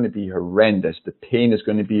be. It's going to be horrendous. The pain is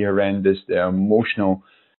going to be horrendous. The emotional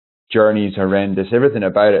journey is horrendous. Everything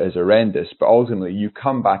about it is horrendous. But ultimately, you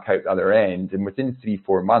come back out the other end, and within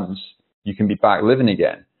 3-4 months, you can be back living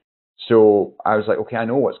again. So I was like, okay, I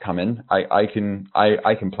know what's coming. I can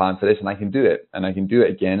plan for this, and I can do it, and I can do it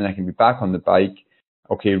again, and I can be back on the bike.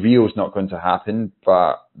 Okay, Rio's not going to happen,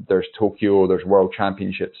 but there's Tokyo, there's World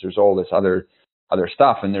Championships, there's all this other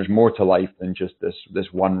stuff, and there's more to life than just this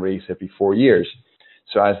one race every 4 years.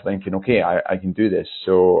 So I was thinking, okay, I can do this.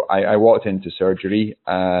 So I walked into surgery.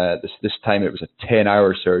 This time it was a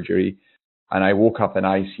 10-hour surgery, and I woke up in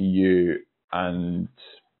ICU, and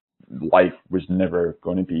life was never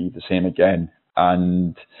going to be the same again.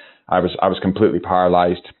 And I was completely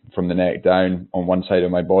paralyzed from the neck down on one side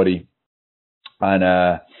of my body. And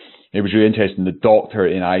it was really interesting. The doctor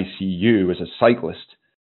in ICU was a cyclist,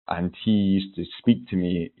 and he used to speak to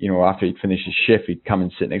me, after he'd finished his shift, he'd come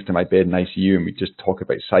and sit next to my bed in ICU, and we'd just talk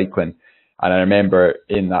about cycling. And I remember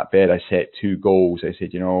in that bed, I set 2 goals. I said,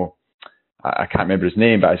 I can't remember his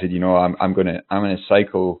name, but I said, I'm going to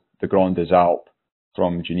cycle the Grand des Alpes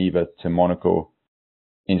from Geneva to Monaco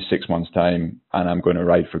in 6 months' time, and I'm going to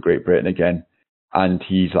ride for Great Britain again. And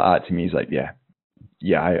he's like that to me. He's like,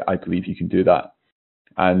 yeah, I believe you can do that.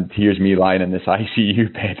 And here's me lying in this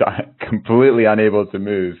ICU bed, completely unable to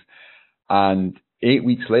move. And 8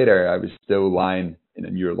 weeks later, I was still lying in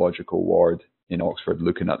a neurological ward in Oxford,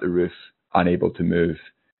 looking at the roof, unable to move.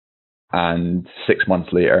 And 6 months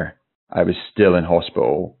later, I was still in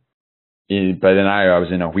hospital. By now, I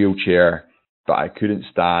was in a wheelchair, but I couldn't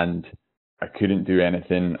stand. I couldn't do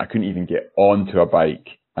anything. I couldn't even get onto a bike.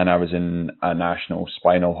 And I was in a national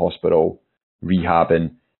spinal hospital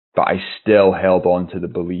rehabbing. But I still held on to the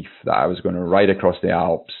belief that I was going to ride across the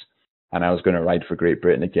Alps and I was going to ride for Great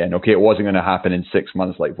Britain again. Okay, it wasn't going to happen in 6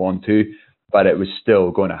 months like Vaughan 2, but it was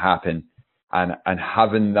still going to happen. And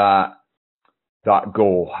having that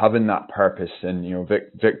goal, having that purpose, and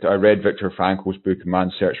Victor, I read Viktor Frankl's book,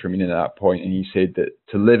 Man's Search for Meaning, at that point, and he said that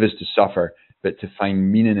to live is to suffer, but to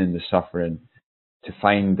find meaning in the suffering to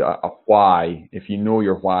find a why. If you know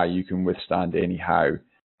your why, you can withstand any how.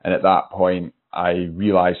 And at that point, I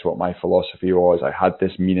realized what my philosophy was. I had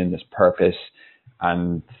this meaning, this purpose,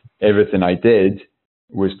 and everything I did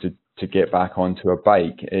was to get back onto a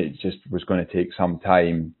bike. It just was going to take some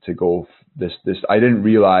time to go this. I didn't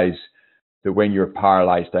realize that when you're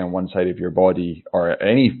paralyzed down one side of your body, or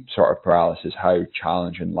any sort of paralysis, how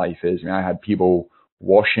challenging life is. I mean, I had people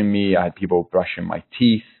washing me, I had people brushing my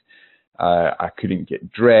teeth, I couldn't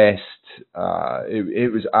get dressed.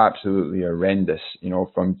 It was absolutely horrendous,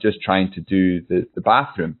 from just trying to do the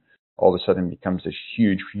bathroom. All of a sudden becomes this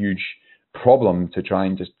huge problem. To try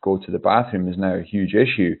and just go to the bathroom is now a huge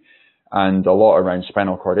issue. And a lot around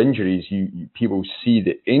spinal cord injuries, people see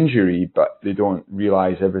the injury, but they don't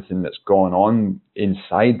realize everything that's going on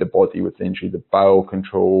inside the body with the injury: the bowel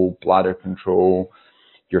control, bladder control,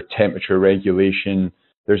 your temperature regulation.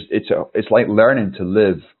 It's like learning to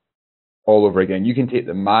live all over again. You can take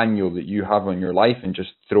the manual that you have on your life and just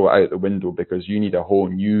throw it out the window, because you need a whole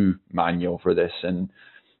new manual for this, and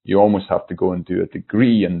you almost have to go and do a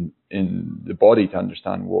degree in the body to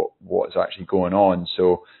understand what's actually going on.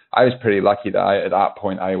 So I was pretty lucky that at that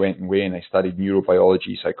point I went away and I studied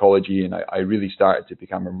neurobiology, psychology, and I really started to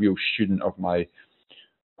become a real student of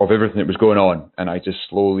everything that was going on. And I just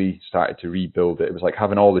slowly started to rebuild it. It was like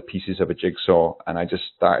having all the pieces of a jigsaw, and I just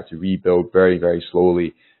started to rebuild very, very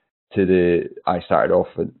slowly. I started off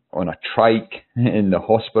on a trike in the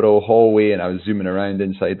hospital hallway, and I was zooming around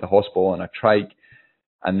inside the hospital on a trike.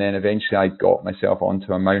 And then eventually I got myself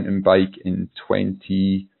onto a mountain bike in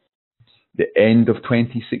the end of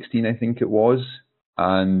 2016, I think it was.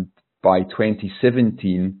 And by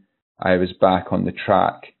 2017, I was back on the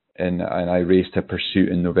track, and I raced a Pursuit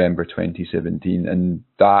in November 2017. And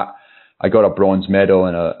that, I got a bronze medal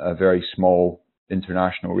in a very small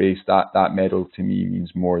international race. That medal to me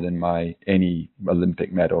means more than any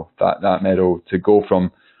Olympic medal. That medal, to go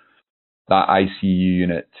from that ICU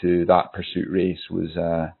unit to that Pursuit race, was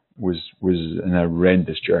an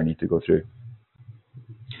horrendous journey to go through.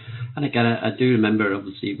 And again, I do remember,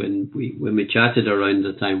 obviously, when we chatted around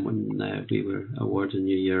the time when we were awarding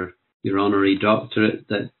you your honorary doctorate,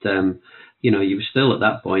 that you were still at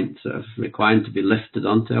that point sort of required to be lifted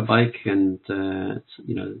onto a bike, and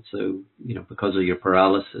because of your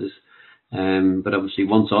paralysis. But obviously,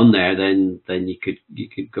 once on there, then you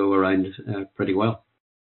could go around pretty well.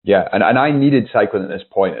 Yeah, and I needed cycling at this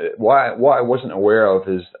point. What I wasn't aware of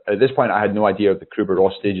is, at this point, I had no idea of the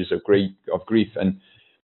Kruger-Ross stages of grief. And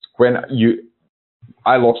when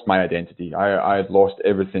I lost my identity, I had lost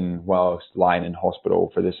everything while I was lying in hospital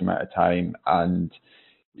for this amount of time. And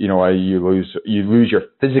you lose your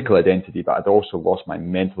physical identity, but I'd also lost my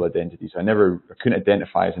mental identity. So I couldn't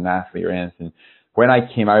identify as an athlete or anything. When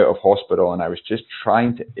I came out of hospital and I was just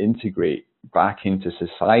trying to integrate back into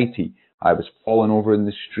society, I was falling over in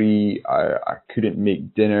the street. I couldn't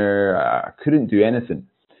make dinner. I couldn't do anything.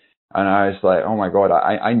 And I was like, oh my God,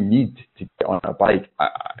 I need to get on a bike.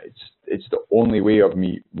 It's the only way of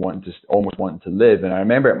me almost wanting to live. And I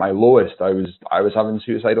remember at my lowest, I was having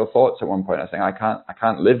suicidal thoughts at one point. I was saying, I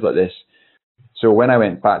can't live like this. So when I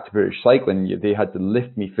went back to British Cycling, they had to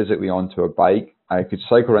lift me physically onto a bike. I could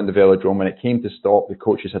cycle around the velodrome. When it came to stop, the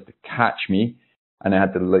coaches had to catch me, and they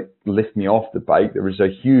had to lift me off the bike. There was a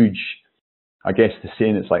huge, I guess the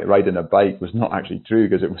saying it's like riding a bike was not actually true,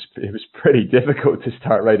 because it was pretty difficult to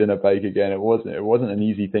start riding a bike again. It wasn't an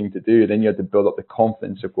easy thing to do. Then you had to build up the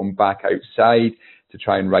confidence of going back outside to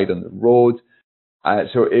try and ride on the road.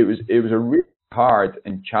 So it was a really hard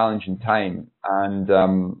and challenging time,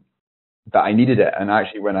 and but I needed it. And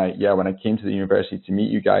actually, when I came to the university to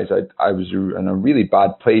meet you guys, I was in a really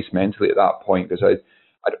bad place mentally at that point, because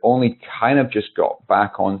I'd only kind of just got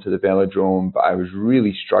back onto the velodrome, but I was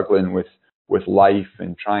really struggling with life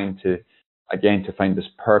and trying to find this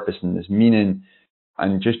purpose and this meaning,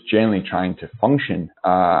 and just generally trying to function.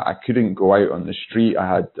 I couldn't go out on the street.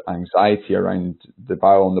 I had anxiety around the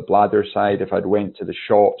bowel and the bladder side. If I'd went to the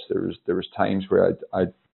shops, there was times where I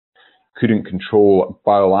couldn't control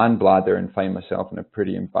bowel and bladder, and find myself in a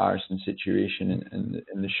pretty embarrassing situation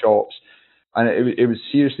in the shops. And it was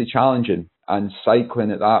seriously challenging. And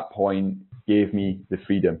cycling at that point gave me the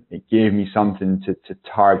freedom. It gave me something to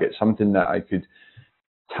target, something that I could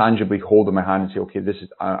tangibly hold in my hand and say, okay,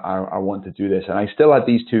 I want to do this. And I still had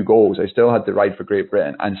these two goals. I still had to ride for Great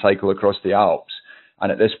Britain and cycle across the Alps.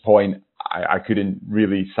 And at this point, I couldn't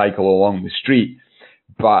really cycle along the street,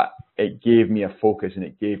 but it gave me a focus, and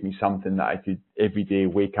it gave me something that I could every day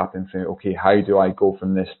wake up and think, okay, how do I go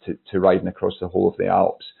from this to riding across the whole of the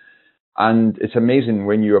Alps? And it's amazing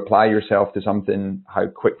when you apply yourself to something, how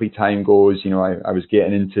quickly time goes. I was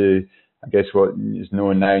getting into I guess what is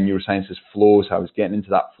known now in neuroscience as flow. So I was getting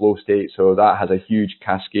into that flow state. So that has a huge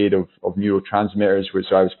cascade of neurotransmitters,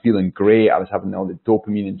 which I was feeling great. I was having all the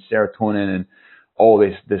dopamine and serotonin and all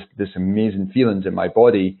this amazing feelings in my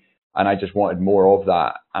body. And I just wanted more of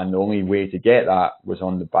that. And the only way to get that was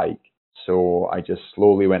on the bike. So I just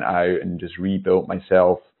slowly went out and just rebuilt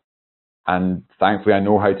myself. And thankfully, I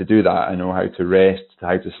know how to do that. I know how to rest,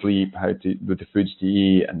 how to sleep, with the foods to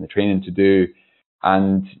eat and the training to do.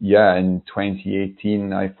 And yeah, in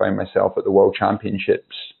 2018, I found myself at the World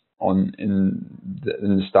Championships in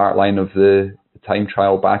the start line of the time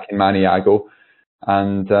trial back in Maniago.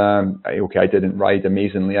 And I didn't ride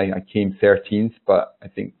amazingly. I came 13th, but I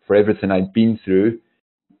think for everything I'd been through,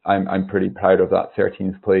 I'm pretty proud of that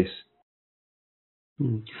 13th place.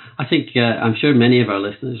 I think I'm sure many of our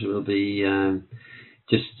listeners will be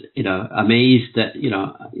just amazed at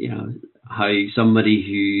how somebody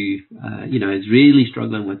who is really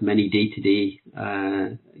struggling with many day-to-day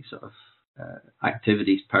sort of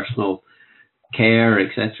activities, personal care,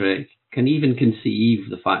 etc., can even conceive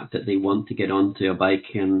the fact that they want to get onto a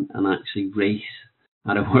bike and actually race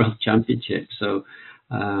at a world championship. So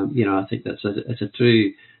I think it's a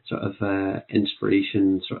true sort of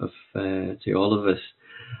inspiration sort of to all of us.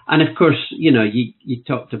 And of course, you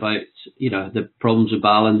talked about the problems of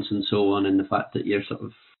balance and so on, and the fact that you're sort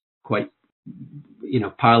of quite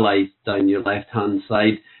paralyzed down your left hand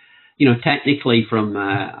side. Technically from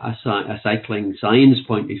a cycling science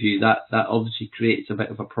point of view, that obviously creates a bit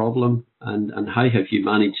of a problem. And how have you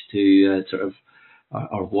managed to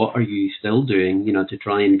or what are you still doing, to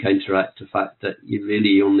try and counteract the fact that you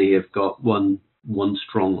really only have got one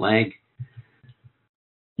strong leg?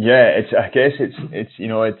 Yeah, I guess it's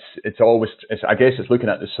looking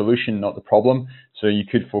at the solution, not the problem. So you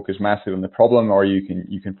could focus massively on the problem, or you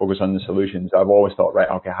can focus on the solutions. I've always thought, right,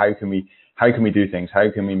 okay, how can we do things? How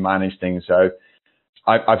can we manage things? So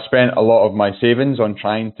I've spent a lot of my savings on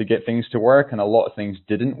trying to get things to work, and a lot of things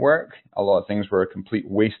didn't work. A lot of things were a complete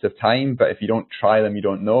waste of time, but if you don't try them, you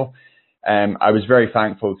don't know. I was very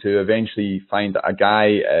thankful to eventually find a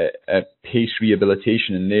guy at Pace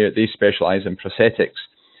Rehabilitation, and they specialize in prosthetics.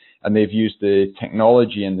 And they've used the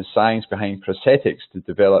technology and the science behind prosthetics to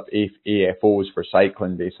develop AFOs for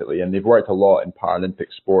cycling, basically. And they've worked a lot in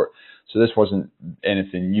Paralympic sport. So this wasn't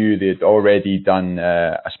anything new. They'd already done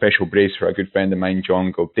a special brace for a good friend of mine,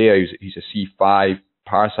 John Goldea. He's a C5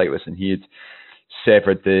 paracyclist, and he had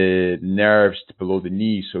severed the nerves below the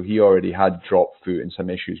knee. So he already had drop foot and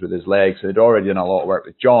some issues with his legs. So they'd already done a lot of work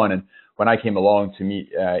with John. And when I came along to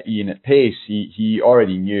meet Ian at Pace, he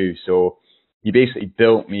already knew. So he basically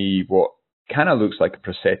built me what kind of looks like a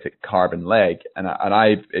prosthetic carbon leg, and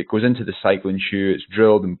it goes into the cycling shoe. It's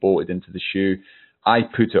drilled and bolted into the shoe. I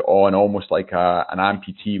put it on almost like an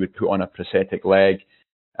amputee would put on a prosthetic leg,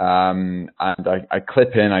 and I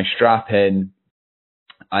clip in, I strap in,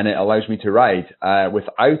 and it allows me to ride.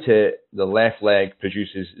 Without it, the left leg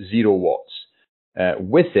produces 0 watts.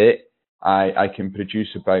 With it, I can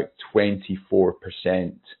produce about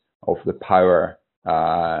 24% of the power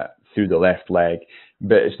through the left leg,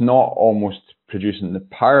 but it's not almost producing the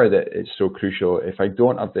power that is so crucial. If I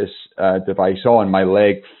don't have this device on, my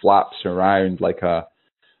leg flaps around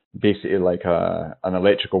basically like an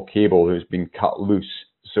electrical cable who's been cut loose.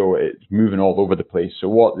 So it's moving all over the place. So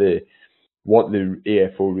what the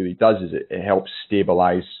AFO really does is it helps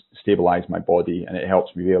stabilize my body, and it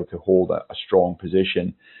helps me be able to hold a strong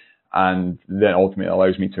position. And then ultimately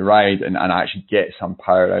allows me to ride and actually get some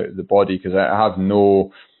power out of the body, because I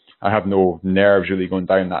have no nerves really going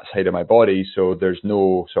down that side of my body. So there's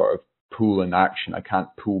no sort of pull in action. I can't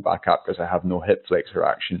pull back up because I have no hip flexor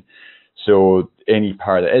action. So any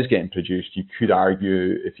power that is getting produced, you could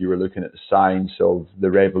argue, if you were looking at the science of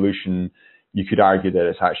the revolution, you could argue that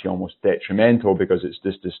it's actually almost detrimental, because it's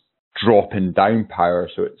just this dropping down power.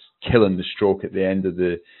 So it's killing the stroke at the end of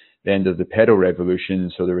the pedal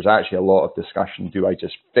revolution. So there was actually a lot of discussion: do I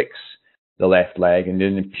just fix the left leg and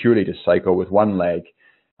then purely just cycle with one leg?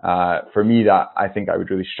 For me, I think I would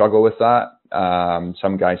really struggle with that.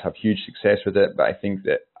 Some guys have huge success with it, but I think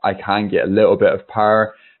that I can get a little bit of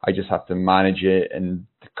power. I just have to manage it and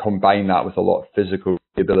combine that with a lot of physical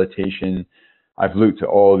rehabilitation. I've looked at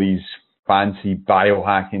all these fancy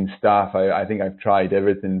biohacking stuff. I think I've tried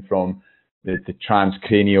everything from the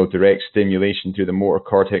transcranial direct stimulation through the motor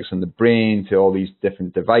cortex on the brain to all these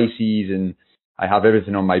different devices, and I have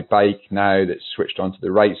everything on my bike now that's switched onto the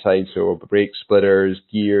right side. So brake splitters,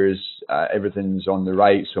 gears, everything's on the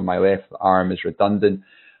right. So my left arm is redundant.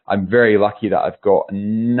 I'm very lucky that I've got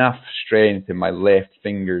enough strength in my left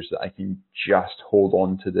fingers that I can just hold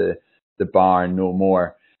on to the bar and no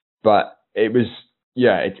more. But it was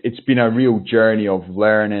yeah, it's been a real journey of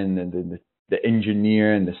learning and the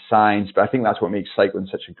engineering, the science. But I think that's what makes cycling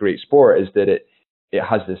such a great sport, is that it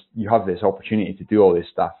has this, you have this opportunity to do all this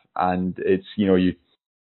stuff. And it's,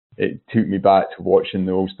 it took me back to watching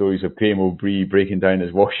the old stories of Graham O'Brien breaking down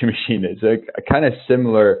his washing machine. It's a kind of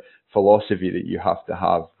similar philosophy that you have to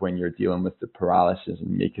have when you're dealing with the paralysis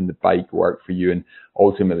and making the bike work for you. And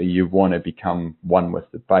ultimately you want to become one with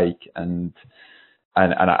the bike. And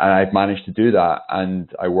I've managed to do that. And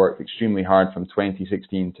I worked extremely hard from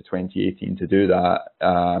 2016 to 2018 to do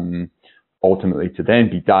that. Ultimately to then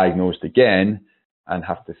be diagnosed again and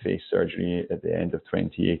have to face surgery at the end of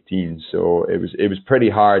 2018. So it was pretty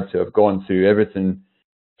hard to have gone through everything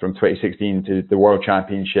from 2016 to the World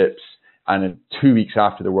Championships. And then 2 weeks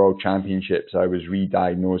after the World Championships, I was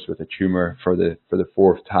re-diagnosed with a tumor for the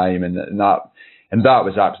fourth time. And that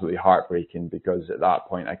was absolutely heartbreaking, because at that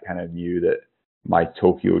point I kind of knew that my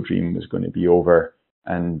Tokyo dream was going to be over,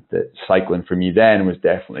 and that cycling for me then was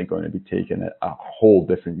definitely going to be taking a whole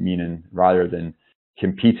different meaning. Rather than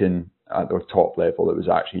competing at the top level, it was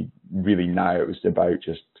actually really, now it was about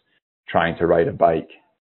just trying to ride a bike.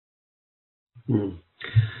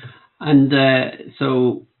 And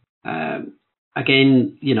so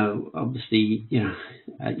again, obviously,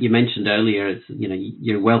 you mentioned earlier,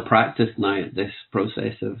 you're well practiced now at this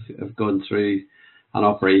process of going through an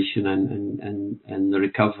operation and the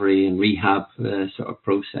recovery and rehab sort of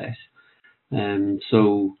process.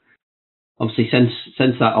 So obviously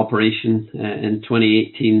since that operation in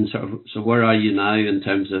 2018, so where are you now in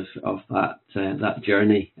terms of that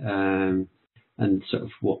journey, and sort of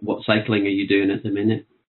what cycling are you doing at the minute?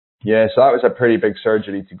 Yeah, so that was a pretty big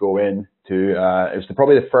surgery to go in to. It was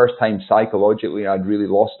probably the first time psychologically I'd really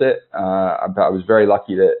lost it. But I was very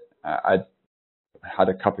lucky that I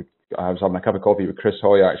was having a cup of coffee with Chris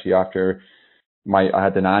Hoy actually after I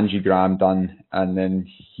had an angiogram done, and then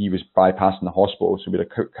he was bypassing the hospital. So we had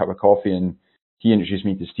a cup of coffee, and he introduced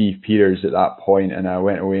me to Steve Peters at that point, and I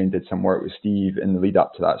went away and did some work with Steve in the lead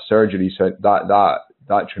up to that surgery. So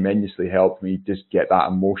that tremendously helped me just get that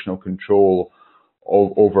emotional control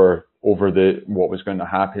over what was going to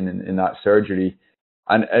happen in that surgery.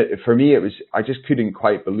 And for me, I just couldn't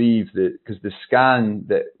quite believe that, because the scan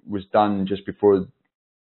that was done just before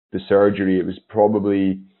the surgery, it was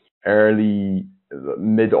probably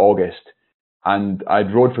mid-August, and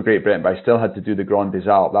I'd rode for Great Britain, but I still had to do the Grand des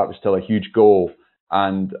Alpes. That was still a huge goal.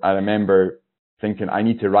 And I remember thinking, I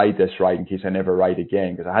need to ride this right in case I never ride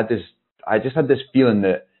again, because I just had this feeling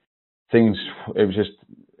that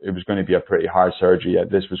it was going to be a pretty hard surgery.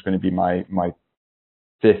 This was going to be my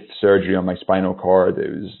fifth surgery on my spinal cord.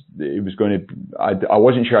 It was going to, I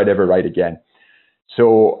wasn't sure I'd ever ride again.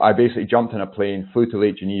 So I basically jumped on a plane, flew to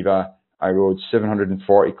Lake Geneva. I rode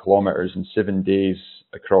 740 kilometers in 7 days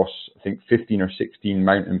across, I think, 15 or 16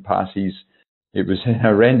 mountain passes. It was a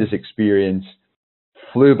horrendous experience.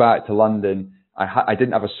 Flew back to London. I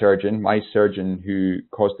didn't have a surgeon. My surgeon who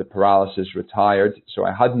caused the paralysis retired, so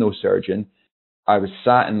I had no surgeon. I was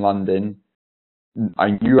sat in London.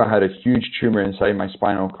 I knew I had a huge tumor inside my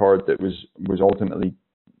spinal cord that was ultimately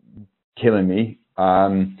killing me.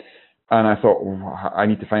 And I thought, I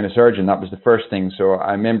need to find a surgeon. That was the first thing. So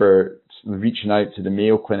I remember reaching out to the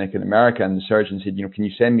Mayo Clinic in America, and the surgeon said, can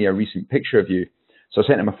you send me a recent picture of you? So I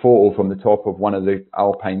sent him a photo from the top of one of the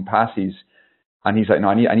Alpine passes. And he's like, no,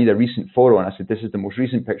 I need a recent photo. And I said, this is the most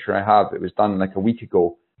recent picture I have. It was done like a week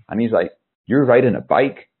ago. And he's like, you're riding a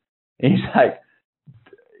bike? And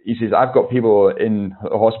he says, I've got people in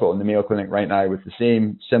the hospital in the Mayo Clinic right now with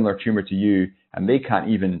the similar tumor to you, and they can't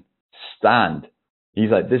even stand. He's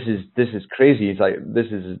like, this is crazy. He's like, this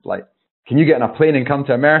is like, can you get on a plane and come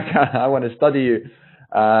to America? I want to study you.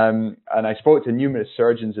 And I spoke to numerous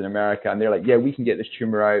surgeons in America, and they're like, yeah, we can get this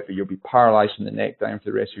tumor out, but you'll be paralyzed from the neck down for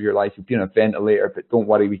the rest of your life. You'll be on a ventilator, but don't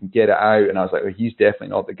worry, we can get it out. And I was like, well, he's definitely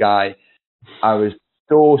not the guy. I was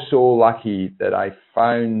so lucky that I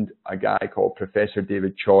found a guy called Professor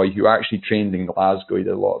David Choi, who actually trained in Glasgow. He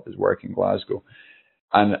did a lot of his work in Glasgow.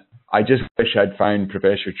 And I just wish I'd found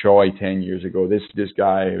Professor Choi 10 years ago. This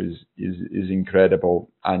guy is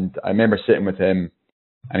incredible. And I remember sitting with him,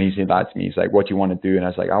 and he said that to me. He's like, what do you want to do? And I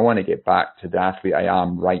was like, I want to get back to the athlete I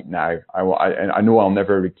am right now. I know I'll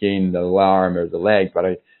never regain the arm or the leg, but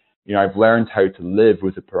I've learned how to live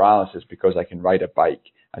with the paralysis because I can ride a bike.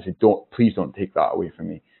 I said, please don't take that away from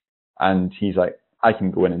me. And he's like, I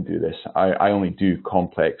can go in and do this. I only do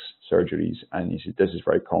complex surgeries. And he said, this is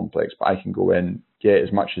very complex, but I can go in, get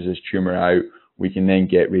as much of this tumor out. We can then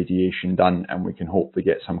get radiation done, and we can hopefully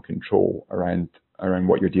get some control around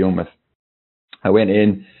what you're dealing with. I went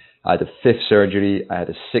in, I had a fifth surgery, I had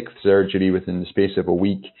a sixth surgery within the space of a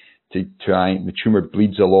week the tumor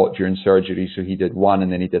bleeds a lot during surgery. So he did one,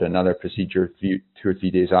 and then he did another procedure 2 or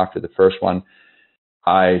 3 days after the first one.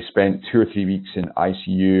 I spent 2 or 3 weeks in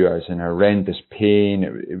ICU. I was in horrendous pain.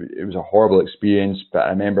 It was a horrible experience. But I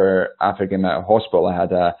remember after getting out of hospital, I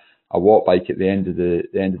had a walk bike at the end of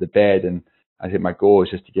the bed, and I think my goal was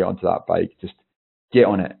just to get onto that bike, just get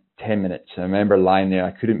on it 10 minutes. I remember lying there.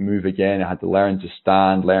 I couldn't move again. I had to learn to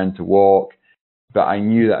stand, learn to walk. But I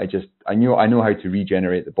knew that I know how to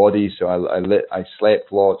regenerate the body. So I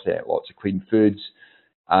slept lots, ate lots of clean foods.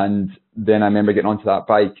 And then I remember getting onto that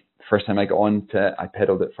bike. First time I got onto it, I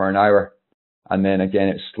pedaled it for an hour. And then again,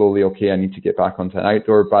 it's slowly, okay, I need to get back onto an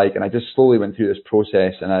outdoor bike. And I just slowly went through this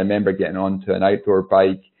process. And I remember getting onto an outdoor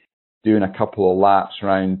bike, doing a couple of laps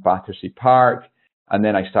around Battersea Park. And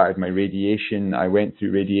then I started my radiation. I went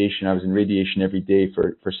through radiation. I was in radiation every day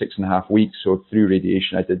for 6.5 weeks. So through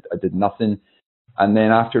radiation, I did nothing. And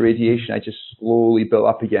then after radiation, I just slowly built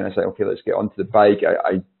up again. I was like, okay, let's get onto the bike.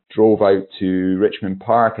 I drove out to Richmond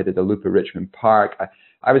Park. I did a loop at Richmond Park.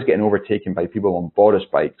 I was getting overtaken by people on Boris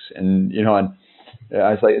bikes, and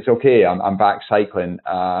I was like, it's okay. I'm back cycling.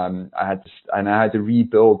 I had to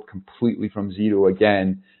rebuild completely from zero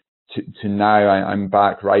again to now. I'm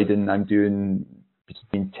back riding. I'm doing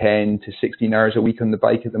between 10 to 16 hours a week on the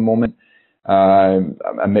bike at the moment.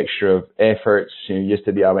 A mixture of efforts.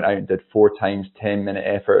 Yesterday I went out and did 4 times 10-minute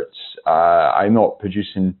efforts. I'm not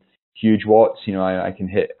producing huge watts. I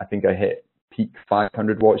think I hit peak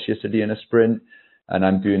 500 watts yesterday in a sprint, and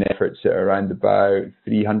I'm doing efforts at around about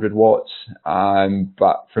 300 watts.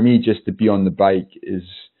 But for me, just to be on the bike is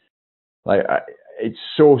like, it's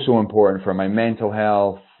so important for my mental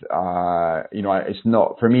health. It's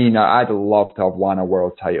not for me now. I'd love to have won a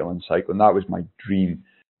world title in cycling. That was my dream.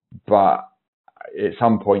 But at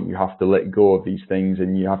some point you have to let go of these things,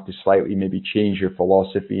 and you have to slightly maybe change your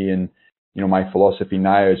philosophy. And my philosophy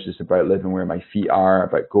now is just about living where my feet are,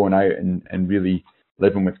 about going out and really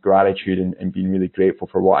living with gratitude and being really grateful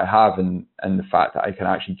for what I have, and the fact that I can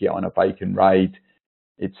actually get on a bike and ride.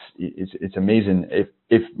 It's amazing.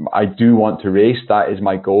 If I do want to race, that is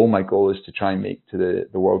my goal. My goal is to try and make to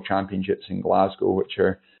the World Championships in Glasgow, which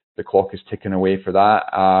the clock is ticking away for that.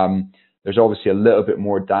 There's obviously a little bit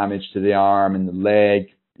more damage to the arm and the leg.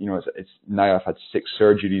 It's now I've had 6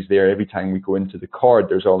 surgeries there. Every time we go into the cord,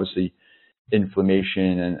 there's obviously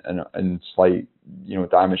inflammation and slight,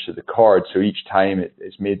 damage to the cord. So each time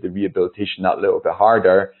it's made the rehabilitation that little bit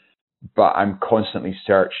harder, but I'm constantly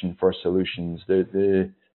searching for solutions.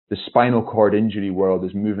 The spinal cord injury world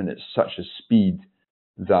is moving at such a speed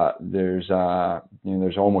that there's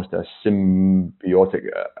almost a symbiotic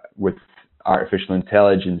with artificial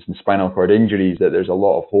intelligence and spinal cord injuries, that there's a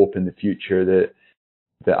lot of hope in the future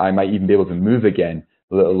that I might even be able to move again,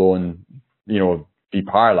 let alone, be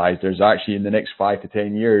paralyzed. There's actually, in the next 5 to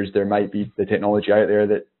 10 years, there might be the technology out there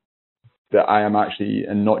that I am actually,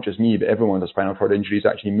 and not just me, but everyone with a spinal cord injury is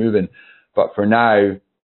actually moving. But for now,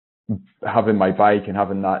 having my bike and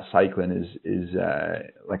having that cycling is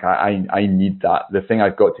like, I need that. The thing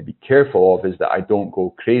I've got to be careful of is that I don't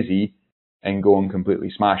go crazy and go and completely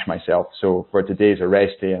smash myself. So for today's a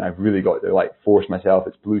rest day, and I've really got to force myself.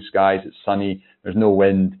 It's blue skies, it's sunny, there's no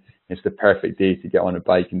wind. It's the perfect day to get on a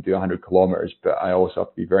bike and do 100 kilometers. But I also have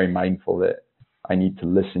to be very mindful that I need to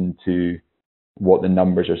listen to what the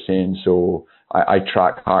numbers are saying. So I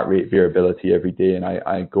track heart rate variability every day, and I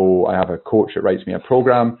have a coach that writes me a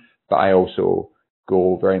program, but I also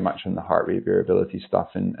go very much on the heart rate variability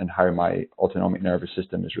stuff and how my autonomic nervous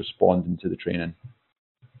system is responding to the training.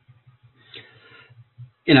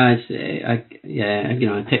 I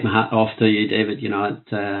take my hat off to you, David.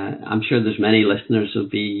 I'm sure there's many listeners would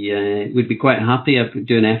be quite happy of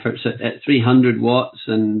doing efforts at 300 watts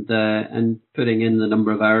and putting in the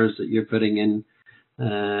number of hours that you're putting in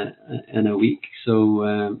a week.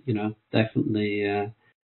 So definitely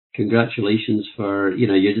congratulations for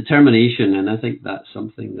your determination, and I think that's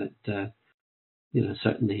something that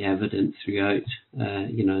certainly evident throughout.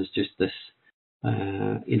 Is just this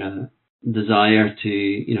desire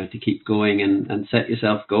to keep going and set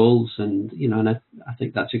yourself goals, and I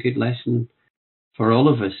think that's a good lesson for all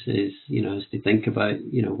of us is to think about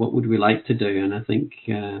what would we like to do, and I think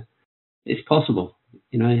it's possible.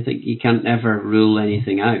 I think you can't ever rule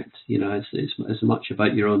anything out. It's as much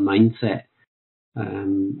about your own mindset,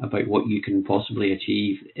 about what you can possibly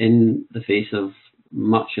achieve in the face of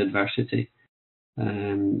much adversity.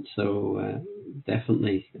 So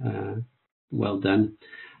definitely well done.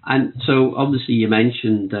 And so obviously you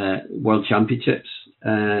mentioned World Championships,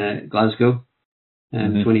 Glasgow,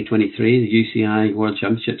 2023, the UCI World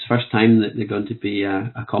Championships, first time that they're going to be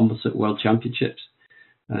a composite World Championships.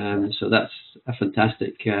 So that's a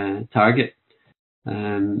fantastic target.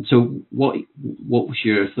 So what was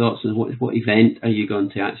your thoughts, and what event are you going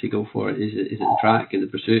to actually go for? Is it the track and the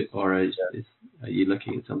pursuit, or are you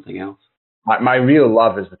looking at something else? My real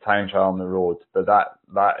love is the time trial on the road, but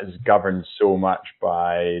that is governed so much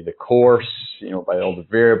by the course, by all the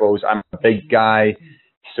variables. I'm a big guy,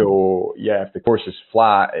 so yeah, if the course is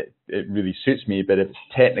flat, it really suits me. But if it's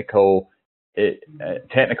technical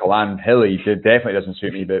and hilly, it definitely doesn't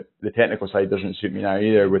suit me. But the technical side doesn't suit me now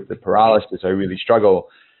either. With the paralysis, I really struggle.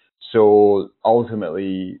 So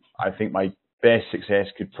ultimately, I think my best success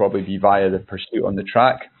could probably be via the pursuit on the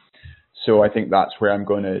track. So I think that's where I'm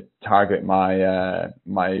going to target my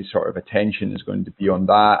my sort of attention is going to be on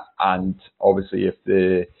that. And obviously,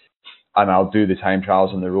 I'll do the time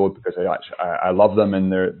trials on the road because I love them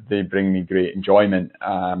and they bring me great enjoyment.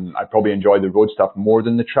 I probably enjoy the road stuff more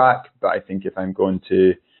than the track, but I think if I'm going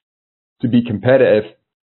to be competitive,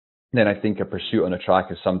 then I think a pursuit on a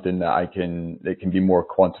track is something that can be more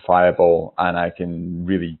quantifiable, and I can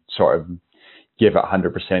really sort of give it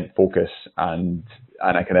 100% focus, and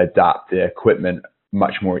I can adapt the equipment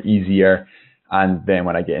much more easier. And then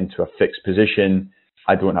when I get into a fixed position,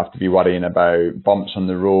 I don't have to be worrying about bumps on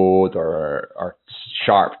the road or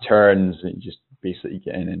sharp turns. You just basically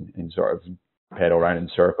get in and sort of pedal around in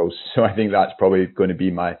circles. So I think that's probably going to be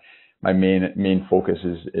my main focus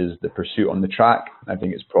is the pursuit on the track. I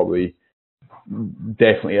think it's probably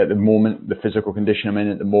definitely at the moment, the physical condition I'm in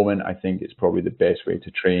at the moment, I think it's probably the best way to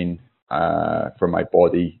train for my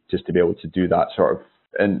body, just to be able to do that sort of.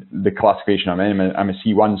 And the classification I'm in, I'm a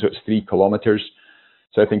C1, so it's 3 kilometers.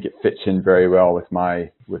 So I think it fits in very well with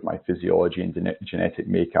my physiology and genetic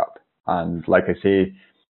makeup. And like I say,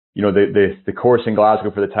 the course in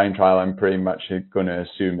Glasgow for the time trial, I'm pretty much going to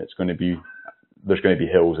assume there's going to be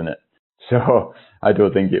hills in it. So I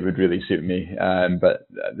don't think it would really suit me. But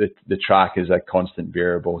the track is a constant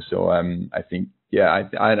variable. So I think, yeah,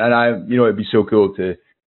 it'd be so cool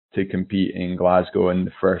to compete in Glasgow in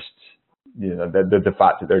the first, the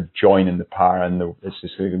fact that they're joining the para and it's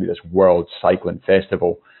just going to be this world cycling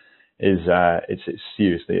festival is it's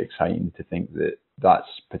seriously exciting to think that that's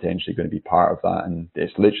potentially going to be part of that. And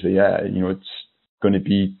it's literally, it's going to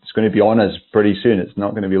be on us pretty soon. It's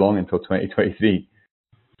not going to be long until 2023.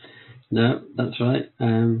 No, that's right.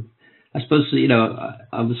 I suppose,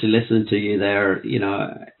 obviously listening to you there,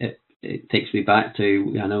 it takes me back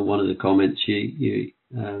to, I know one of the comments you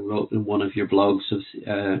wrote in one of your blogs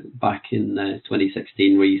back in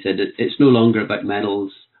 2016, where you said it's no longer about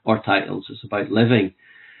medals or titles, it's about living.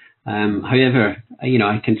 However,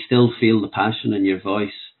 I can still feel the passion in your voice.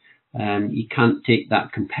 You can't take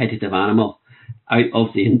that competitive animal out of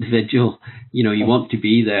the individual. You want to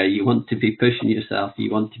be there, you want to be pushing yourself,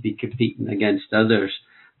 you want to be competing against others.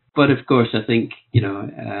 But of course, I think,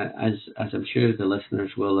 as I'm sure the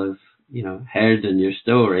listeners will have, heard in your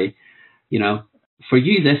story, for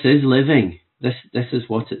you, this is living. This is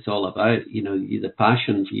what it's all about. The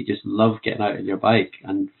passions, you just love getting out on your bike.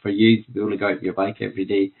 And for you to be able to go out on your bike every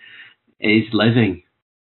day is living.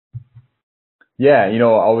 Yeah,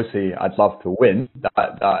 obviously I'd love to win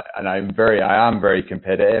that, and I am very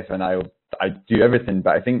competitive, and I do everything.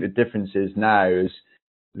 But I think the difference is now is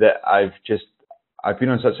that I've been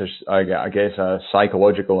on such a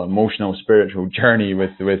psychological, emotional, spiritual journey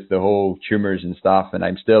with the whole tumors and stuff, and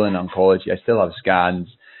I'm still in oncology. I still have scans.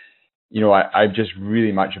 I'm just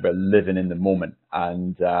really much about living in the moment,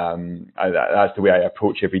 and that's the way I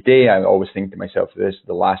approach every day. I always think to myself, this is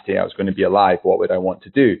the last day I was going to be alive. What would I want to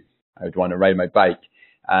do? I would want to ride my bike,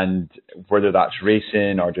 and whether that's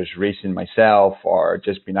racing or just racing myself or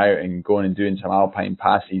just being out and going and doing some alpine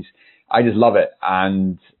passes, I just love it.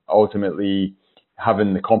 And ultimately,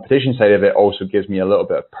 having the competition side of it also gives me a little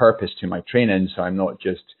bit of purpose to my training. So I'm not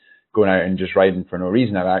just going out and just riding for no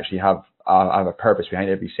reason. I actually have a purpose behind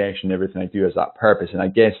every session. Everything I do has that purpose. And I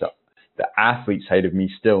guess that the athlete side of me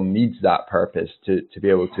still needs that purpose to be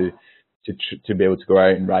able to go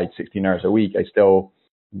out and ride 16 hours a week.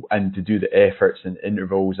 And to do the efforts and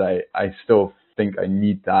intervals, I still think I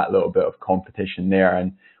need that little bit of competition there.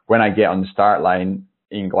 And when I get on the start line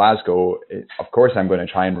in Glasgow, of course I'm going to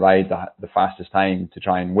try and ride the fastest time to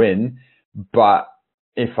try and win. But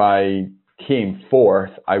if I came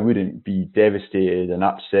fourth, I wouldn't be devastated and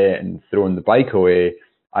upset and throwing the bike away.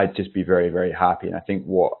 I'd just be very, very happy. And I think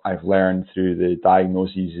what I've learned through the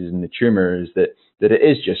diagnoses and the tumor is that it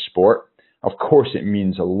is just sport. Of course, it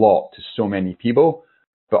means a lot to so many people.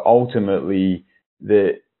 But ultimately,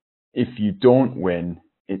 if you don't win,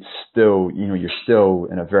 it's still, you're still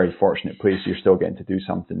in a very fortunate place. You're still getting to do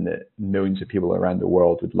something that millions of people around the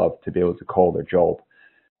world would love to be able to call their job.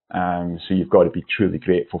 So you've got to be truly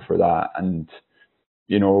grateful for that. And,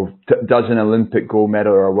 you know, does an Olympic gold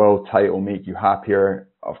medal or a world title make you happier?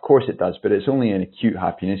 Of course it does, but it's only an acute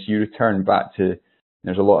happiness. You return back to,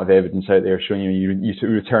 there's a lot of evidence out there showing you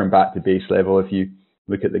return back to base level. If you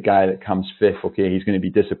look at the guy that comes fifth, okay, he's going to be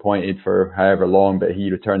disappointed for however long, but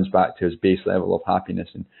he returns back to his base level of happiness.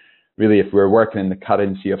 And really, if we're working in the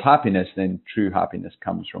currency of happiness, then true happiness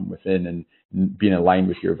comes from within and being aligned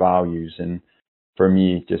with your values. And for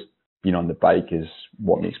me, just being on the bike is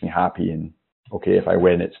what makes me happy. And okay, if I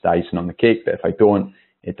win, it's the icing on the cake. But if I don't,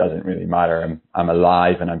 it doesn't really matter. I'm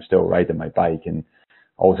alive and I'm still riding my bike. And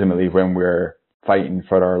ultimately, when we're fighting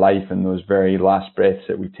for our life and those very last breaths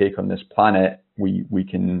that we take on this planet, we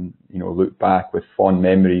can, you know, look back with fond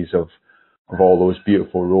memories of all those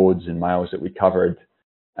beautiful roads and miles that we covered,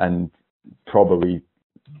 and probably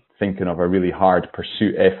thinking of a really hard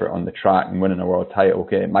pursuit effort on the track and winning a world title.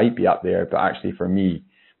 Okay, it might be up there, but actually for me,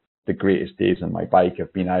 the greatest days on my bike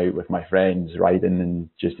have been out with my friends riding and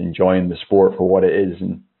just enjoying the sport for what it is,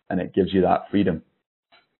 and it gives you that freedom.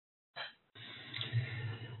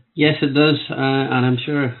 Yes, it does, and I'm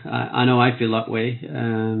sure I know I feel that way,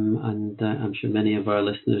 and I'm sure many of our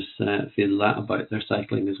listeners feel that about their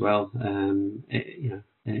cycling as well.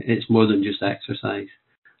 It's more than just exercise.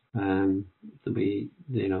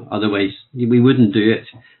 Otherwise we wouldn't do it.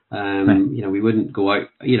 We wouldn't go out,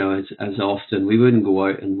 as often. We wouldn't go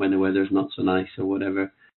out and when the weather's not so nice or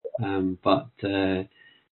whatever. But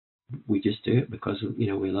we just do it because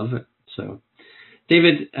we love it. So,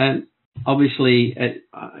 David, obviously,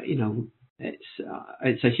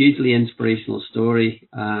 it's a hugely inspirational story,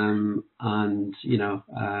 and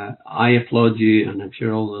I applaud you, and I'm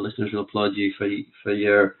sure all the listeners will applaud you for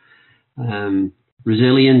your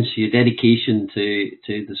resilience, your dedication to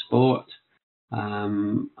the sport,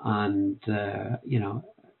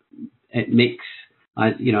 it makes.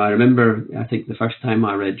 I remember, I think the first time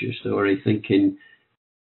I read your story, thinking,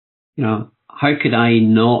 how could I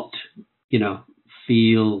not,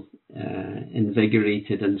 feel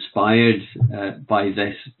invigorated, inspired by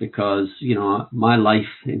this, because my life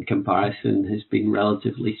in comparison has been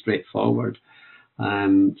relatively straightforward.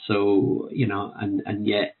 And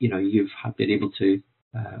yet you've been able to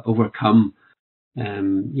overcome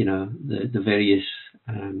the various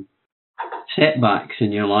setbacks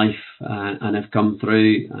in your life, and have come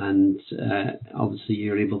through, and obviously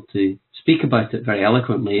you're able to speak about it very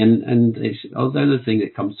eloquently, and it's the other thing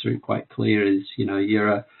that comes through quite clear is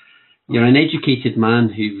you're an educated man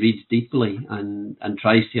who reads deeply and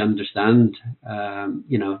tries to understand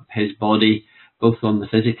his body, both on the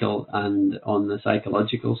physical and on the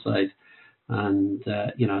psychological side. And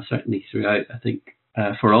certainly throughout, I think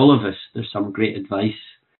for all of us, there's some great advice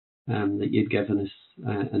that you've given us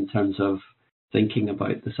in terms of thinking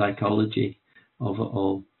about the psychology of it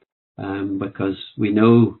all, because we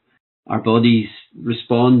know our bodies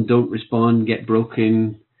respond, don't respond, get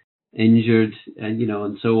broken, injured,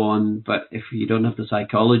 and so on. But if you don't have the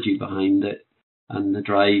psychology behind it and the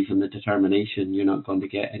drive and the determination, you're not going to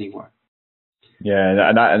get anywhere. Yeah,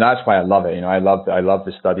 and that's why I love it. I love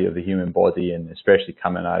the study of the human body, and especially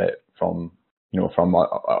coming at it from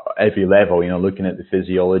every level. Looking at the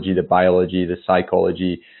physiology, the biology, the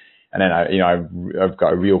psychology, and then I've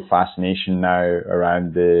got a real fascination now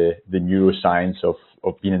around the neuroscience of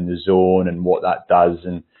being in the zone and what that does,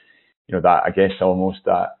 and that, I guess, almost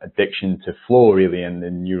that addiction to flow, really, and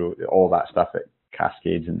the all that stuff that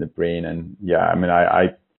cascades in the brain. And yeah,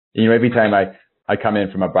 I every time I come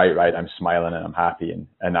in from a bike ride, I'm smiling and I'm happy.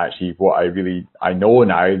 And actually what I know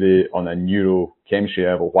now on a neurochemistry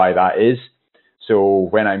level why that is. So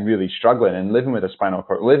when I'm really struggling and living with a spinal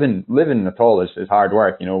cord, living at all is hard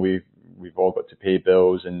work. We've all got to pay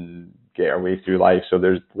bills and get our way through life. So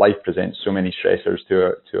life presents so many stressors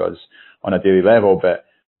to us on a daily level. But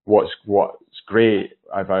what's great,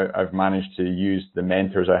 I've managed to use the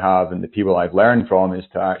mentors I have and the people I've learned from is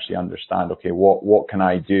to actually understand, okay, what can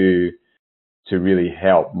I do to really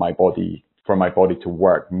help my body, for my body to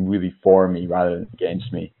work really for me rather than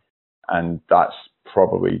against me. And that's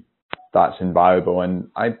invaluable. And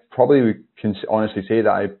I probably can honestly say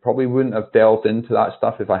that I probably wouldn't have delved into that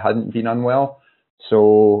stuff if I hadn't been unwell.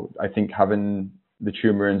 So I think having the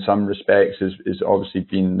tumor in some respects is obviously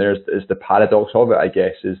is the paradox of it, I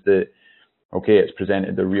guess, is that, okay, it's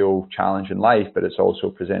presented a real challenge in life, but it's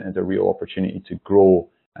also presented a real opportunity to grow.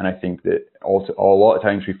 And I think that also a lot of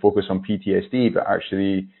times we focus on PTSD, but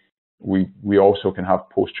actually we also can have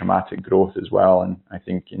post-traumatic growth as well. And I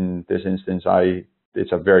think in this instance,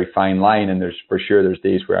 it's a very fine line, and there's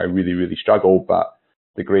days where I really, really struggle. But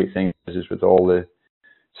the great thing is with all the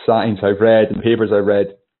science I've read and papers I've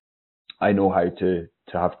read, I know how to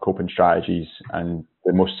have coping strategies. And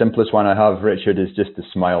the most simplest one I have, Richard, is just to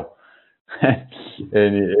smile. And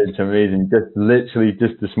it's amazing, just literally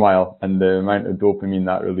just to smile, and the amount of dopamine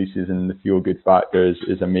that releases and the feel good factor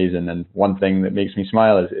is amazing. And one thing that makes me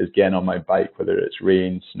smile is getting on my bike, whether it's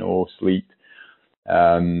rain, snow, sleet,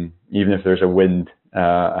 even if there's a wind,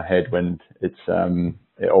 a headwind, it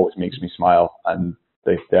always makes me smile, and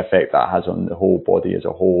the effect that has on the whole body as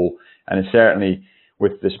a whole. And it's certainly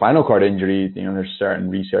with the spinal cord injury, there's certain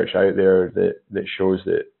research out there that shows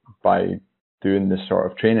that by doing this sort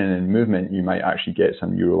of training and movement, you might actually get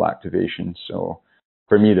some neural activation. So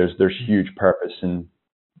for me, there's huge purpose and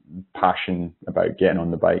passion about getting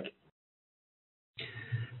on the bike.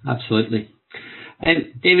 Absolutely.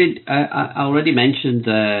 David, I already mentioned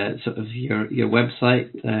sort of your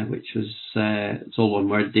website, which was it's all one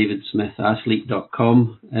word,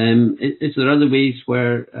 davidsmithathlete.com. Is there other ways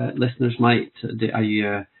where listeners might? Are you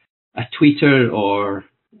a tweeter, or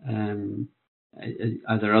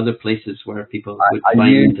are there other places where people would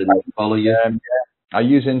find and follow you? I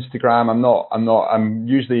use Instagram. I'm not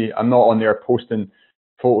on there posting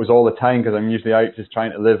photos all the time, because I'm usually out just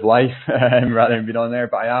trying to live life rather than being on there.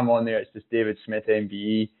 But I am on there. It's just David Smith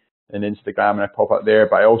MBE on Instagram, and I pop up there.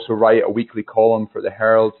 But I also write a weekly column for the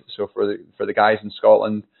Herald. So for the guys in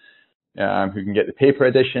Scotland who can get the paper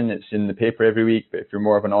edition, it's in the paper every week. But if you're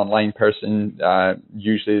more of an online person,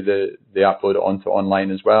 usually they upload it onto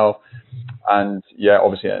online as well. And yeah,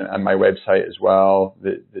 obviously on my website as well,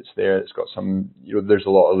 that's there. It's got some, there's a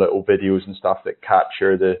lot of little videos and stuff that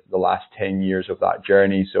capture the last 10 years of that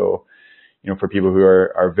journey. So, for people who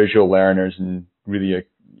are visual learners and really,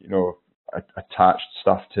 attached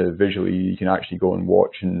stuff to visually, you can actually go and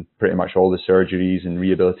watch, and pretty much all the surgeries and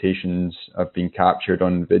rehabilitations have been captured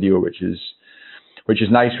on video, which is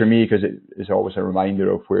nice for me, because it is always a reminder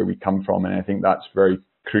of where we come from. And I think that's very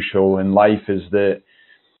crucial in life, is that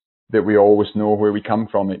we always know where we come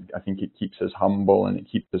from. I think it keeps us humble, and it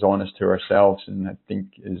keeps us honest to ourselves. And I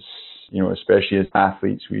think especially as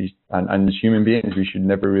athletes, and as human beings, we should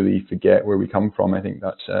never really forget where we come from. I think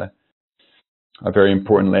that's a very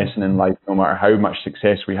important lesson in life. No matter how much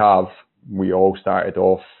success we have, we all started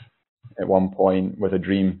off at one point with a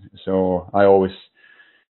dream. So I always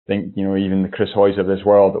think, even the Chris Hoys of this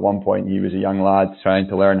world, at one point he was a young lad trying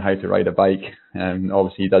to learn how to ride a bike, and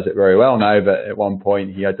obviously he does it very well now, but at one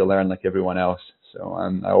point he had to learn like everyone else. So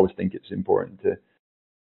I always think it's important to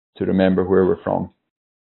remember where we're from.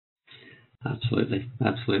 Absolutely.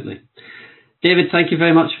 David, thank you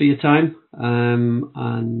very much for your time.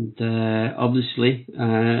 Obviously,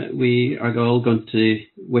 we are all going to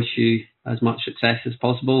wish you as much success as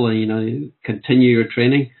possible, and continue your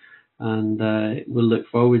training. And we'll look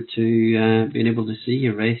forward to being able to see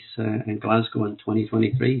your race in Glasgow in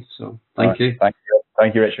 2023. So thank you. Thank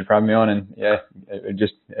you, Richard, for having me on. And yeah,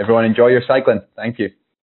 just everyone enjoy your cycling. Thank you.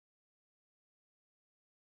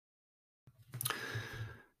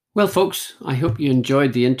 Well, folks, I hope you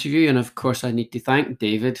enjoyed the interview. And of course, I need to thank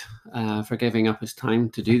David for giving up his time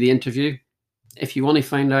to do the interview. If you want to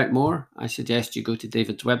find out more, I suggest you go to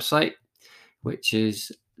David's website, which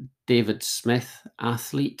is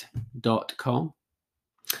davidsmithathlete.com.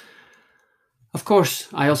 Of course,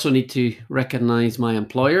 I also need to recognise my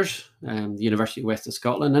employers, the University of Western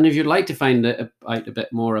Scotland. And if you'd like to find out a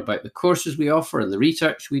bit more about the courses we offer and the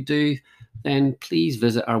research we do, then please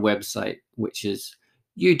visit our website, which is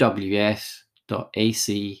uws.ac.uk.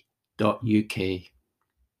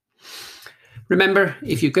 Remember,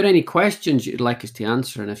 if you've got any questions you'd like us to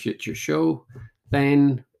answer in a future show,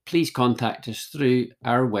 then please contact us through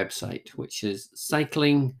our website, which is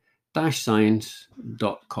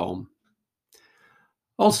cycling-science.com.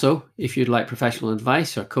 Also, if you'd like professional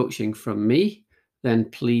advice or coaching from me, then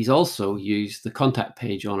please also use the contact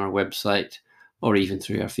page on our website, or even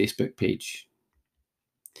through our Facebook page.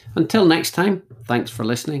 Until next time, thanks for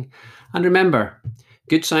listening. And remember,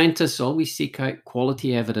 good scientists always seek out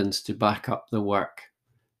quality evidence to back up the work.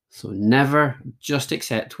 So never just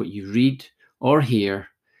accept what you read or hear.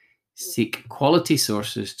 Seek quality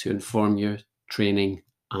sources to inform your training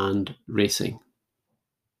and racing.